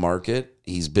top market.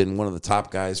 He's been one of the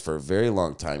top guys for a very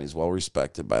long time. He's well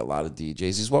respected by a lot of DJs.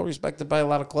 He's well respected by a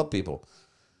lot of club people.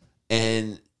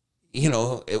 And,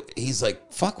 he's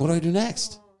like, fuck, what do I do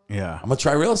next? Yeah. I'm going to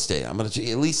try real estate. At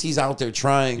least he's out there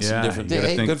trying some different things.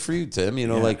 Hey, good for you, Tim.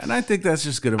 Like, and I think that's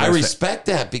just good. I respect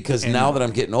that because now that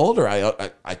I'm getting older,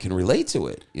 I can relate to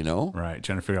it, Right.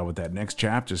 Trying to figure out what that next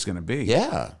chapter is going to be.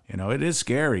 Yeah. It is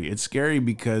scary. It's scary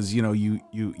because,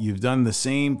 you've done the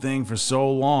same thing for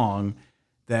so long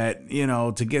that,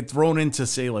 to get thrown into,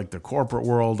 say, like the corporate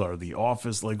world or the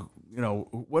office, like,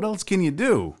 what else can you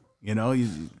do?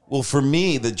 Well, for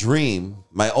me,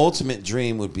 my ultimate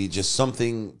dream would be just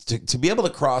something to be able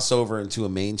to cross over into a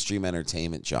mainstream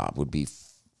entertainment job would be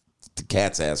the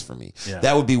cat's ass for me. Yeah.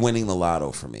 That would be winning the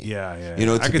lotto for me. Yeah.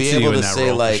 To be able to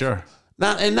say, like, sure.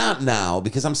 not now,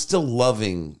 because I'm still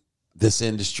loving this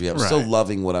industry. I'm Right. still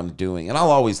loving what I'm doing, and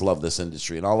I'll always love this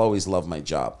industry, and I'll always love my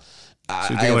job.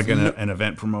 So you think like an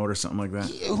event promoter, something like that?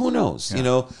 Who knows?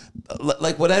 Yeah.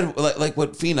 Like what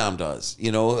Phenom does.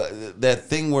 That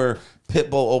thing where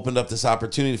Pitbull opened up this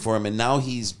opportunity for him, and now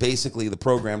he's basically the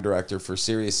program director for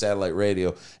Sirius Satellite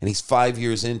Radio, and he's 5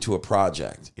 years into a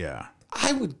project. Yeah.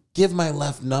 I would give my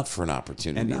left nut for an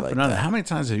opportunity like that. How many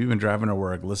times have you been driving to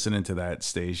work, listening to that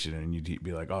station, and you'd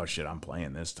be like, "Oh shit, I'm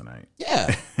playing this tonight."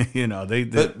 Yeah.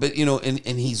 But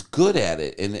and he's good at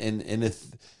it, and if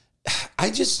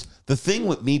the thing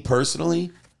with me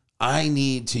personally, I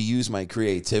need to use my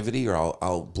creativity or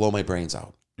I'll blow my brains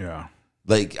out. Yeah.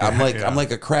 I'm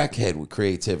like a crackhead with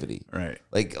creativity. Right.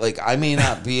 Like I may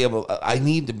not be able. I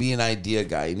need to be an idea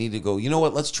guy. I need to go. You know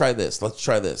what? Let's try this. Let's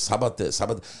try this. How about this?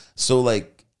 So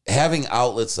like having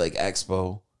outlets like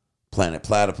Expo,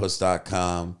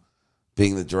 PlanetPlatypus.com,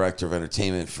 being the director of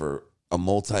entertainment for a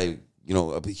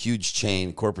a huge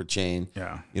chain, corporate chain.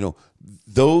 Yeah.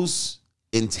 Those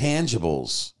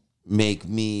intangibles make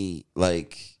me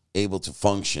like able to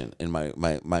function in my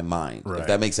mind. Right. If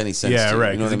that makes any sense. Yeah, to you.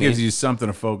 right. You know what I It mean? gives you something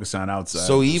to focus on outside.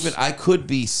 So even I could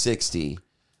be 60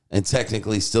 and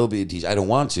technically still be a DJ. I don't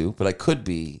want to, but I could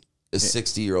be a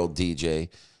 60-year-old DJ.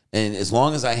 And as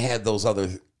long as I had those other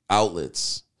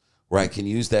outlets where I can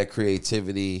use that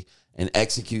creativity and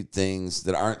execute things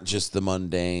that aren't just the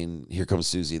mundane, here comes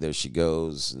Susie, there she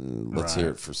goes, and let's hear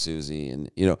it for Susie. And,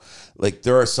 like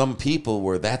there are some people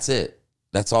where that's it.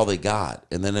 That's all they got.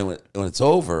 And then when it's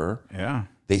over,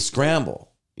 they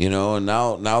scramble, and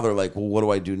now they're like, well, what do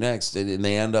I do next? And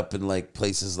they end up in like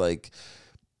places like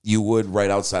you would right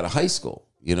outside of high school,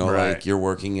 like you're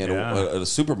working at a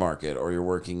supermarket or you're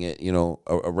working at,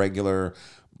 a regular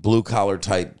blue collar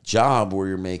type job where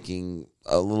you're making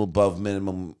a little above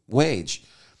minimum wage.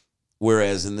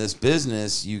 Whereas in this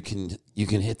business, you can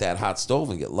hit that hot stove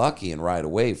and get lucky and ride a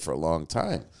wave for a long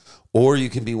time. Or you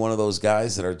can be one of those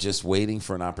guys that are just waiting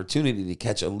for an opportunity to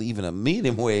catch even a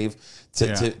medium wave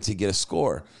to get a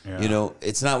score. Yeah.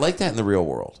 It's not like that in the real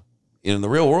world. In the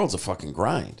real world's a fucking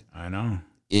grind. I know.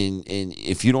 And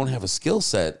if you don't have a skill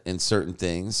set in certain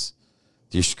things,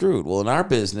 you're screwed. Well, in our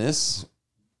business,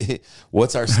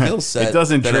 what's our skill set? It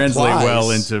doesn't translate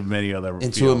well into many other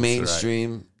into fields, a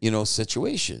mainstream,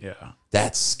 situation. Yeah,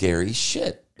 that's scary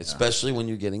shit, especially when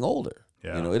you're getting older.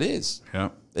 Yeah, it is. Yeah,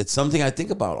 it's something I think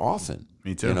about often.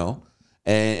 Me too.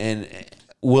 And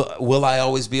will I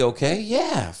always be okay?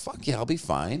 Yeah, fuck yeah, I'll be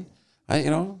fine. I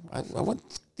want,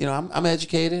 I'm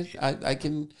educated. I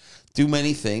can do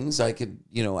many things. I could,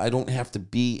 I don't have to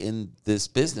be in this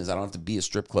business. I don't have to be a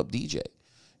strip club DJ.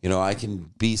 I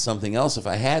can be something else if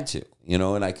I had to,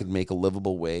 and I could make a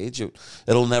livable wage.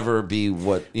 It'll never be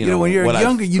what, when you're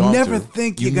younger, you never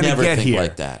think you're going to get here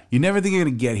like that. You never think you're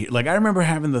going to get here. Like I remember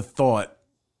having the thought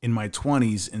in my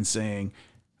 20s and saying,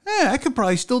 I could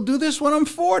probably still do this when I'm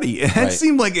 40. And Right. it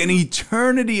seemed like an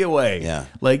eternity away. Yeah.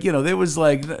 Like, there was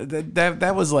like,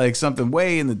 that was like something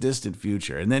way in the distant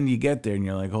future. And then you get there and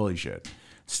you're like, holy shit,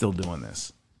 still doing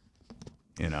this,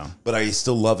 But are you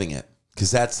still loving it?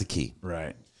 Because that's the key.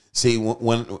 Right. See,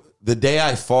 when the day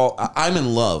I fall, I'm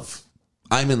in love.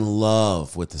 I'm in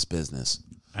love with this business.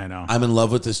 I know. I'm in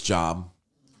love with this job.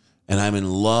 And I'm in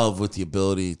love with the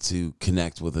ability to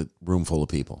connect with a room full of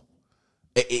people.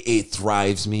 It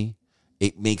thrives me.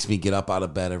 It makes me get up out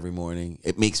of bed every morning.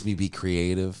 It makes me be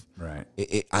creative. Right.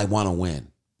 I want to win.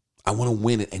 I want to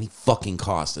win at any fucking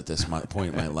cost at this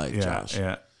point in my life, Yeah, Josh.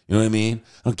 yeah. You know what I mean?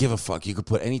 I don't give a fuck. You could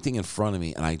put anything in front of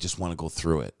me, and I just want to go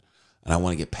through it. And I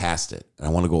want to get past it. And I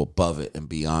want to go above it and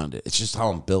beyond it. It's just how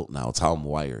I'm built now. It's how I'm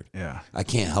wired. Yeah. I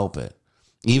can't help it.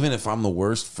 Even if I'm the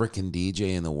worst freaking DJ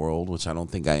in the world, which I don't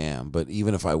think I am, but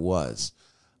even if I was,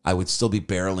 I would still be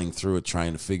barreling through it,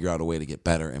 trying to figure out a way to get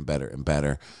better and better and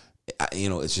better.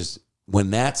 It's just when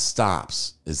that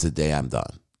stops is the day I'm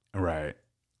done. Right.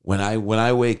 When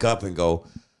I wake up and go,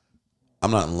 I'm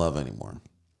not in love anymore.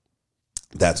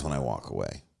 That's when I walk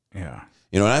away. Yeah.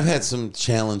 And I've had some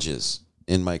challenges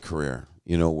in my career,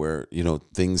 where,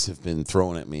 things have been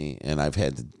thrown at me and I've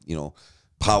had to,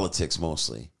 politics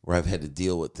mostly, where I've had to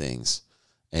deal with things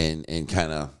and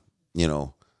kind of,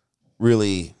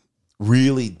 really,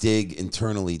 really dig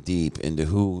internally deep into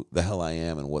who the hell I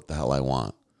am and what the hell I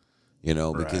want,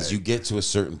 because Right. you get to a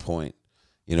certain point,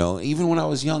 even when I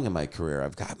was young in my career,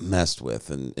 I've got messed with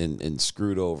and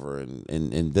screwed over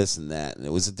and this and that. And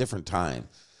it was a different time,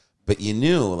 but you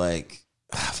knew like,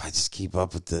 if I just keep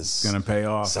up with this, It's going to pay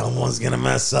off. someone's going to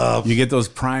mess up. You get those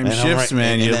prime And I'm shifts, right-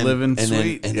 man. and You're then- living and then-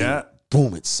 sweet. and then, Yeah.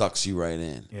 boom, it sucks you right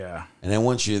in. Yeah. And then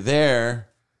once you're there,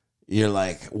 you're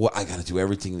like, well, I got to do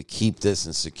everything to keep this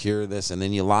and secure this. And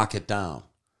then you lock it down.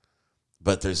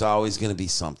 But there's always going to be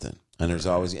something. And there's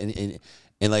always, and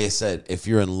like I said, if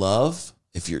you're in love,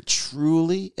 if you're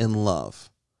truly in love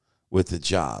with the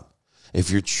job, if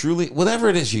you're truly, whatever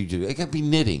it is you do, it could be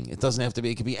knitting. It doesn't have to be,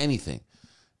 it could be anything.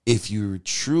 If you're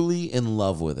truly in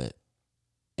love with it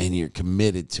and you're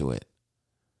committed to it,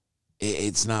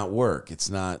 it's not work.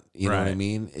 It's not, you know what I Right.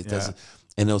 mean? It Yeah. doesn't.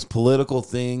 And those political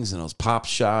things and those pop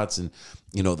shots and,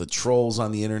 the trolls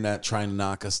on the internet trying to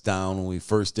knock us down when we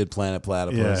first did Planet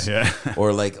Platypus. Yeah.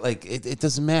 Or like it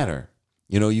doesn't matter.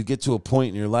 You get to a point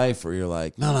in your life where you're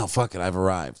like, no, fuck it. I've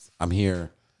arrived. I'm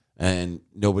here and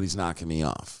nobody's knocking me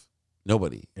off.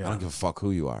 Nobody. Yeah. I don't give a fuck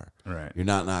who you are. Right. You're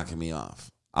not knocking me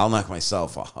off. I'll knock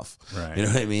myself off. Right. You know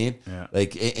what I mean? Yeah.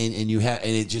 Like, and you have,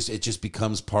 and it just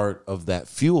becomes part of that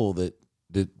fuel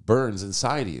that burns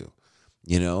inside of you,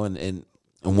 and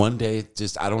one day,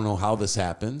 I don't know how this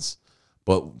happens,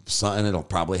 but something, it'll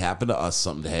probably happen to us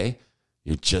someday.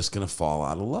 You're just going to fall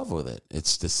out of love with it.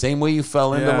 It's the same way you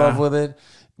fell into Yeah. love with it,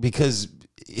 because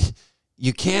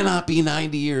you cannot be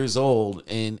 90 years old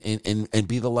and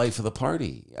be the life of the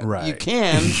party. Right. You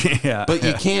can, Yeah. but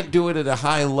you can't do it at a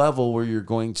high level where you're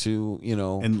going to,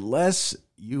 Unless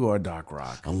you are Doc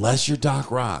Rock. unless you're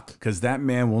Doc Rock. Because that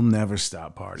man will never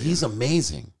stop partying. He's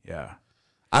amazing. Yeah.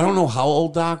 I don't know how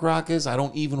old Doc Rock is. I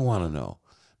don't even want to know,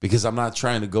 because I'm not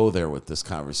trying to go there with this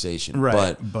conversation.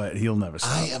 Right. But he'll never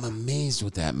stop. I am amazed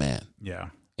with that man. Yeah.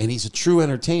 And he's a true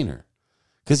entertainer.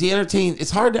 Because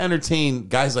it's hard to entertain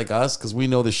guys like us because we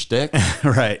know the shtick.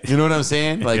 Right. You know what I'm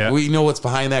saying? Like, Yeah. we know what's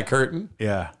behind that curtain.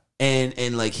 Yeah.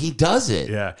 And like, he does it.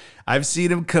 Yeah. I've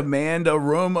seen him command a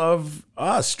room of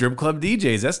strip club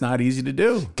DJs. That's not easy to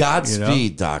do.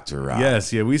 Godspeed, Dr. Rock.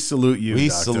 Yes. Yeah. We salute you. We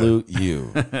Doctor. salute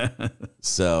you.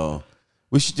 So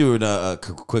we should do a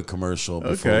quick commercial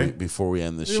before we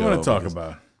end the What show. do you want to talk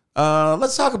about?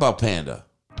 Let's talk about Panda.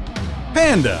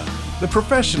 Panda, the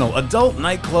Professional Adult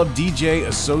Nightclub DJ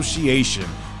Association,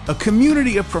 a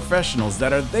community of professionals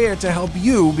that are there to help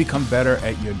you become better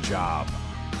at your job.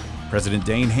 President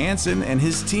Dane Hansen and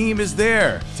his team is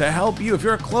there to help you if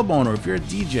you're a club owner, if you're a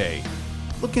DJ.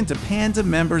 Look into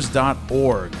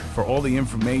pandamembers.org for all the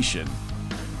information.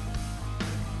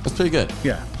 That's pretty good.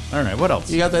 Yeah. All right. What else?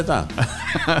 You got that done.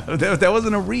 that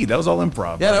wasn't a read. That was all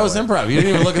improv. Yeah, by that the was way. improv. You didn't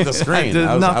even look at the screen. did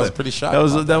I was nothing. pretty shocked.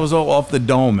 That was all off the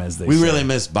dome, as they We say. really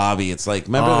missed Bobby. It's like,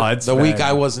 remember it's the week bad.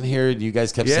 I wasn't here, you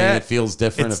guys kept saying it feels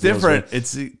different. It's it feels different. weird.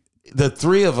 It's The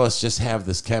three of us just have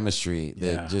this chemistry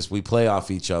that Yeah. just we play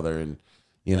off each other, and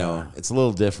it's a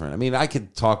little different. I mean, I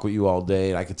could talk with you all day,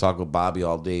 and I could talk with Bobby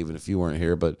all day, even if you weren't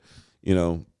here. But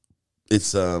it's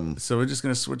so we're just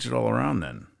gonna switch it all around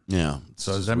then. yeah.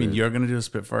 So does that mean you're gonna do a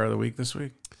Spitfire of the week this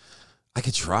week? I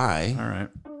could try. All right.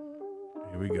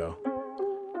 Here we go.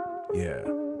 Yeah.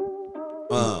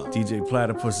 DJ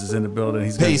Platypus is in the building.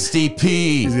 He's gonna, Pasty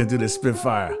P. he's gonna do this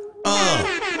Spitfire.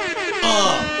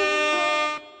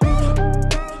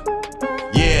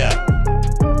 Yeah.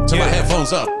 Turn my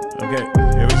headphones up. Okay,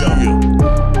 here we go.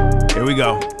 Here we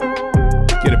go.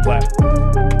 Get it, Plat.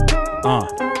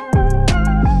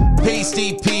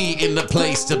 Pasty P in the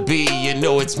place to be. You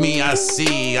know it's me, I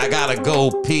see. I gotta go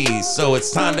pee. So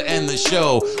it's time to end the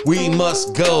show. We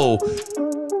must go.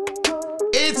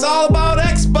 It's all about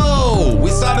Expo. We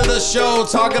started the show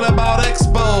talking about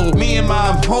Expo. Me and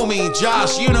my homie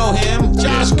Josh, you know him.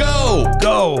 Josh, go.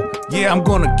 Go. Yeah, I'm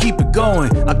gonna keep it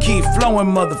going. I keep flowing,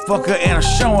 motherfucker, and I'm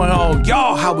showing all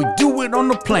y'all how we do it on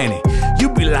the planet.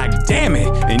 You be like, damn it,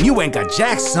 and you ain't got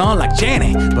Jack, son, like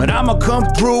Janet. But I'ma come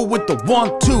through with the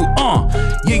 1, 2,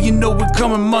 Yeah, you know we're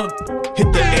coming, mother.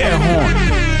 Hit the air horn.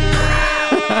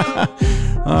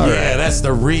 Yeah, that's the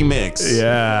remix.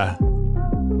 Yeah.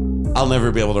 I'll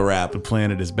never be able to rap. The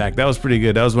planet is back. That was pretty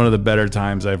good. That was one of the better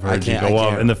times I've heard you go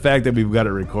off. And the fact that we've got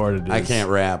it recorded is I can't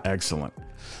rap. Excellent.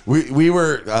 We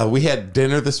had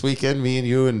dinner this weekend, me and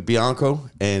you and Bianco,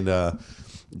 and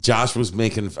Josh was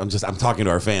making. I'm talking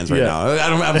to our fans right now.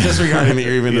 I'm disregarding that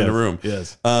you're even in the room.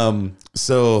 Yes.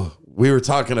 So we were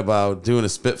talking about doing a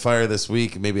Spitfire this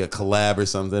week, maybe a collab or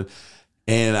something,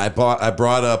 and I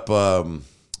brought up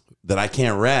that I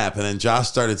can't rap, and then Josh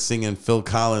started singing Phil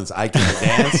Collins' "I Can't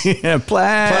Dance." Yeah,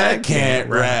 Platt can't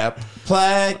rap.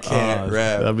 Platt can't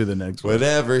rap. That'll be the next one.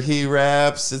 Whenever he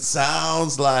raps, it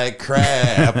sounds like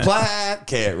crap. Platt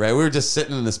can't rap. We were just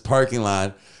sitting in this parking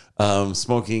lot,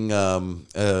 smoking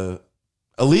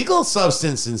illegal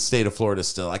substance in the state of Florida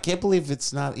still. I can't believe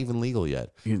it's not even legal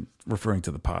yet. You're referring to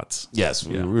the pots. Yes,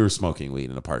 we were smoking weed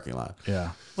in a parking lot.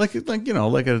 Yeah. Like a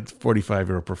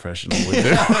 45-year-old professional would do.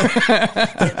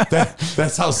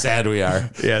 That's how sad we are.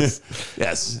 Yes.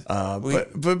 Yes.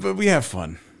 But we have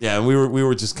fun. Yeah, and we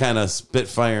were just kind of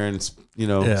spitfiring,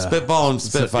 spitballing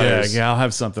spitfires. Yeah, I'll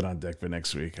have something on deck for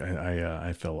next week.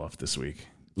 I fell off this week.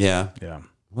 Yeah. Yeah.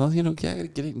 Well, you gotta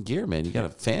get it in gear, man. You got a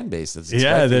fan base that's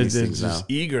they're these things just now.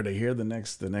 eager to hear the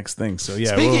next thing. So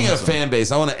yeah. Speaking of fan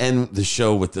base, I want to end the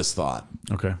show with this thought.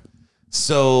 Okay.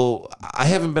 So I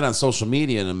haven't been on social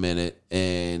media in a minute,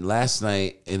 and last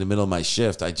night in the middle of my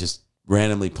shift, I just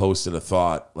randomly posted a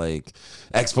thought like,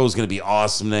 Expo's going to be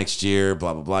awesome next year,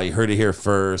 blah, blah, blah. You heard it here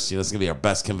first. It's going to be our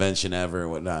best convention ever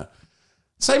and whatnot.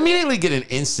 So I immediately get an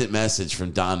instant message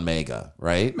from Don Mega,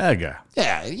 right? Mega.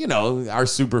 Yeah, our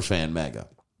super fan Mega.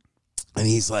 And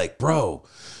he's like, bro,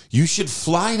 you should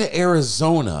fly to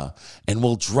Arizona and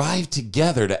we'll drive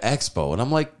together to Expo. And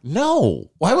I'm like, no,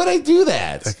 why would I do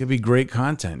that? That could be great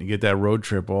content. You get that road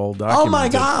trip all documented. Oh my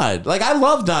God. Like, I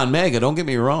love Don Mega, don't get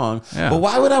me wrong. Yeah. But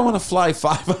why would I want to fly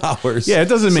 5 hours? Yeah, it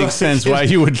doesn't make sense why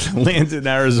you would land in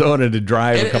Arizona to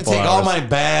drive a couple take hours. all my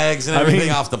bags and everything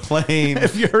off the plane.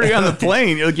 If you're already on the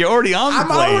plane, you're already on the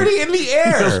plane. I'm already in the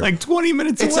air. It's like 20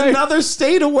 minutes away. It's another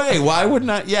state away. Why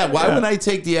wouldn't I? Yeah, why wouldn't I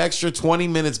take the extra 20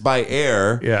 minutes by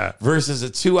air versus a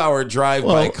 2-hour drive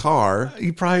by car?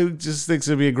 He probably just thinks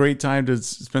it'd be a great time to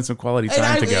spend some quality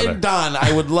time together. And Don,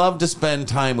 I would love to spend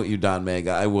time with you, Don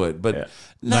Mega. I would, but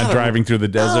not driving through the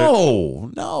desert.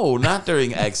 No, not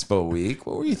during Expo week.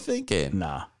 What were you thinking?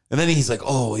 Nah. And then he's like,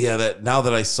 "Oh yeah, that now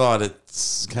that I saw it,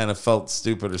 it kind of felt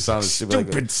stupid or sounded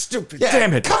stupid." Stupid. Yeah,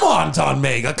 damn it! Come on, Don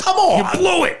Mega. Come on. You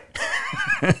blew it.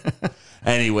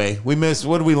 Anyway, we missed.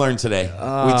 What did we learn today?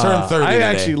 We turned 30. I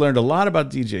actually learned a lot about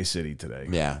DJ City today.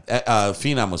 Yeah,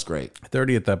 Phenom was great.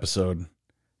 30th episode,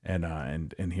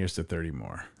 and here's to 30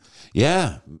 more.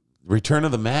 Yeah, Return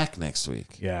of the Mac next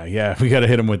week. Yeah, we got to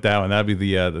hit him with that one. That'd be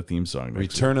the theme song.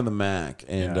 Return of the Mac,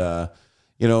 and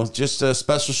just a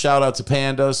special shout out to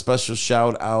Panda. Special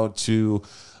shout out to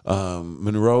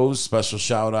Monroe's. Special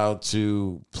shout out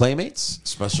to Playmates.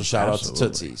 Special shout out to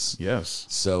Tootsie's. Yes.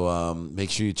 So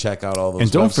make sure you check out all those.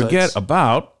 And don't websites. forget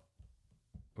about.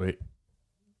 Wait.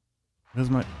 Where's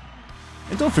my?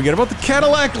 And don't forget about the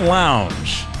Cadillac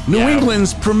Lounge, New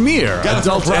England's premier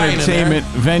adult entertainment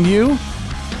venue.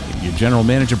 Your general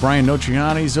manager, Brian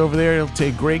Notriani, is over there. He'll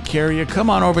take great care of you.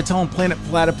 Come on over. Tell him Planet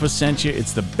Platypus sent you.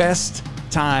 It's the best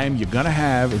time you're going to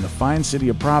have in the fine city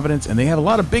of Providence. And they have a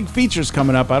lot of big features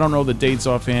coming up. I don't know the dates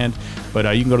offhand,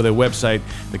 but you can go to their website,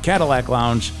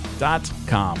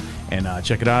 thecadillaclounge.com, and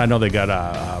check it out. I know they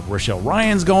got Rochelle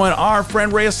Ryan's going. Our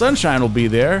friend Rhea Sunshine will be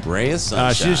there. Rhea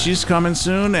Sunshine. She's coming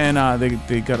soon, and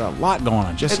they got a lot going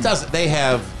on. Jesse, it doesn't. They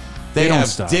have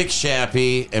Dick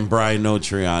Shappy and Brian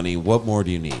Notriani. What more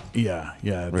do you need? Yeah.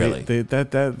 Really?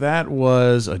 That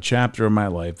was a chapter of my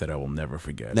life that I will never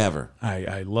forget. Never.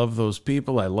 I love those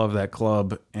people. I love that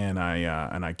club, and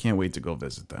I can't wait to go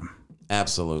visit them.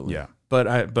 Absolutely. Yeah. but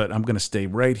I'm gonna stay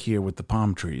right here with the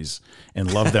palm trees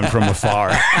and love them from afar.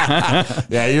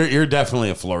 Yeah, you're definitely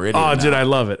a Floridian. Oh, now. dude, I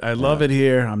love it. I love it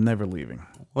here. I'm never leaving.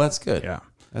 Well, that's good. Yeah,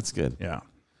 that's good. yeah.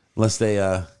 Unless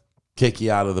they kick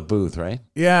you out of the booth, right?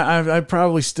 Yeah, I'd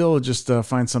probably still just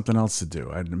find something else to do.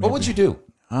 What would you do?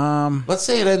 Let's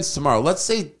say it ends tomorrow. Let's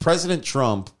say President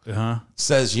Trump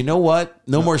says, you know what?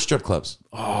 No more strip clubs.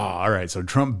 Oh, all right. So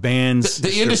Trump bans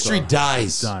the industry club.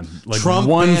 dies. Done. Trump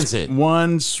bans it.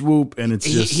 One swoop, and it's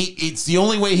just it's the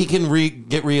only way he can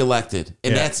get reelected,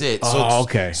 and that's it. So,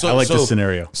 okay. I like this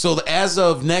scenario. So as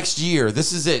of next year,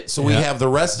 this is it. So we have the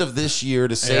rest of this year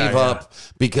to save up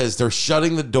because they're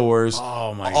shutting the doors.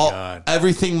 Oh my God!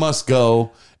 Everything must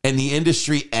go. And the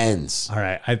industry ends. All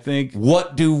right, I think.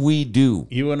 What do we do?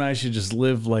 You and I should just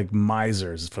live like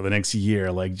misers for the next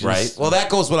year, like just, right. Well, that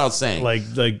goes without saying. Like.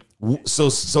 So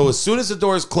as soon as the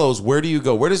doors close, where do you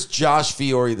go? Where does Josh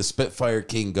Fiore, the Spitfire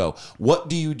King, go? What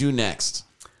do you do next?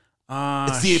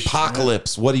 It's the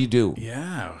apocalypse. What do you do?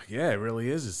 Yeah, it really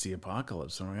is. It's the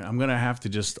apocalypse. I'm going to have to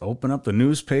just open up the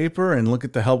newspaper and look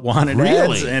at the help wanted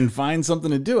ads and find something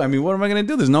to do. I mean, what am I going to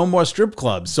do? There's no more strip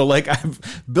clubs. So, like,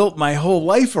 I've built my whole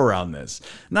life around this.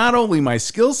 Not only my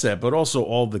skill set, but also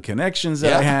all the connections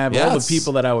that I have, all the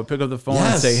people that I would pick up the phone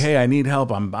and say, hey, I need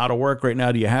help. I'm out of work right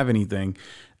now. Do you have anything?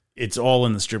 It's all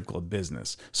in the strip club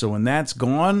business. So when that's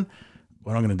gone,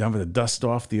 well, I'm going to dump it to dust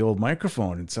off the old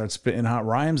microphone and start spitting hot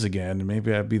rhymes again. And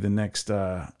maybe I'd be the next,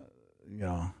 guy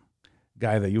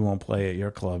that you won't play at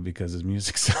your club because his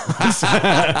music sucks.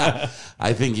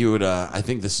 I think you would. I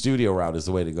think the studio route is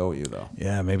the way to go with you, though.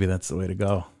 Yeah, maybe that's the way to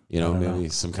go. Maybe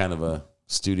some kind of a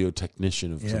studio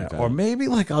technician of some kind. Or maybe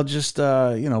like I'll just,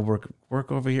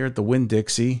 work over here at the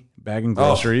Winn-Dixie bagging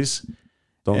groceries.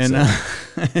 Don't say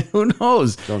that. Who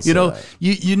knows? Don't say that.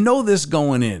 You know this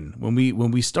going in. When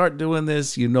we start doing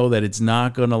this, you know that it's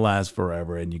not going to last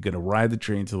forever, and you're going to ride the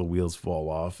train till the wheels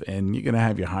fall off, and you're going to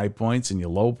have your high points and your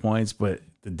low points, but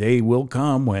the day will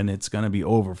come when it's going to be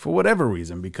over for whatever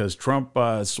reason, because Trump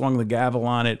swung the gavel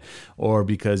on it, or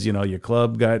because, your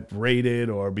club got raided,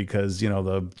 or because, the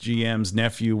GM's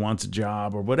nephew wants a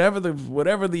job, or whatever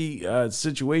the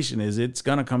situation is. It's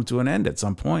going to come to an end at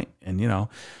some point, and you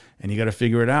got to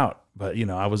figure it out. But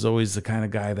I was always the kind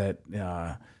of guy that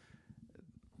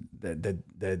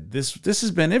this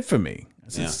has been it for me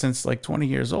since like 20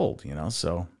 years old.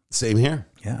 So same here.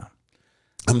 Yeah,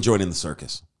 I'm joining the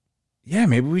circus. Yeah,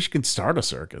 maybe we should start a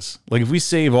circus. Like if we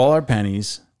save all our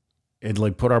pennies and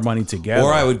like put our money together.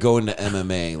 Or I would go into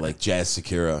MMA like Jazz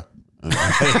Sakura.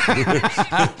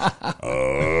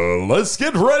 Let's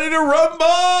get ready to rumble.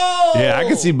 Yeah, I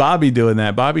could see Bobby doing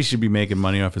that. Bobby should be making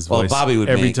money off his voice. Bobby would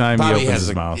every time he opens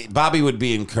his mouth. Bobby would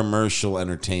be in commercial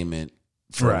entertainment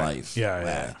for life.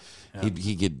 Yeah.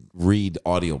 He could read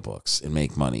audiobooks and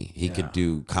make money. He could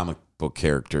do comic book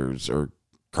characters or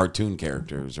cartoon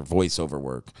characters or voiceover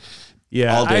work.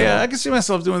 Yeah, I can see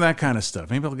myself doing that kind of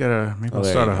stuff. Maybe I'll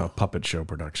start a puppet show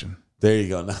production. There you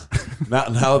go.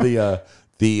 Now the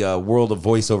world of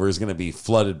voiceover is going to be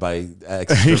flooded by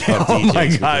extra club DJs. Oh my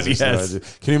God,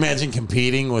 yes. Can you imagine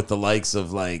competing with the likes of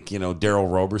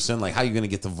Daryl Roberson? Like, how are you going to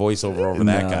get the voiceover over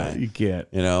that guy? You can't.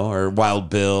 Or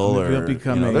Wild Bill.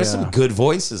 There's some good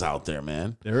voices out there,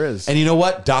 man. There is. And you know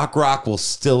what? Doc Rock will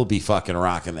still be fucking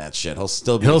rocking that shit. He'll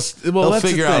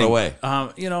figure out a way.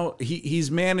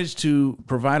 He's managed to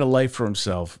provide a life for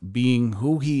himself, being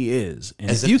who he is.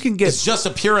 And it's just a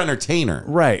pure entertainer,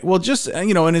 right? Well, just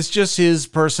and it's just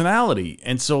his personality.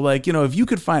 And so if you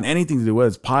could find anything to do, whether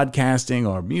it's podcasting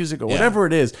or music or whatever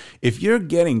it is, if you're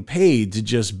getting paid to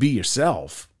just be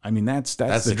yourself, I mean that's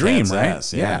the dream, right?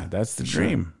 Ass, yeah, that's the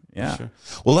dream. Yeah. Sure.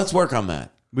 Well, let's work on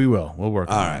that. We'll work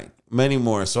on that. All right. Many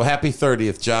more. So happy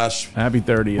 30th, Josh. Happy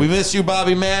 30th. We miss you,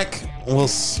 Bobby Mack. We'll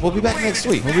be back next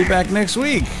week. We'll be back next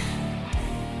week.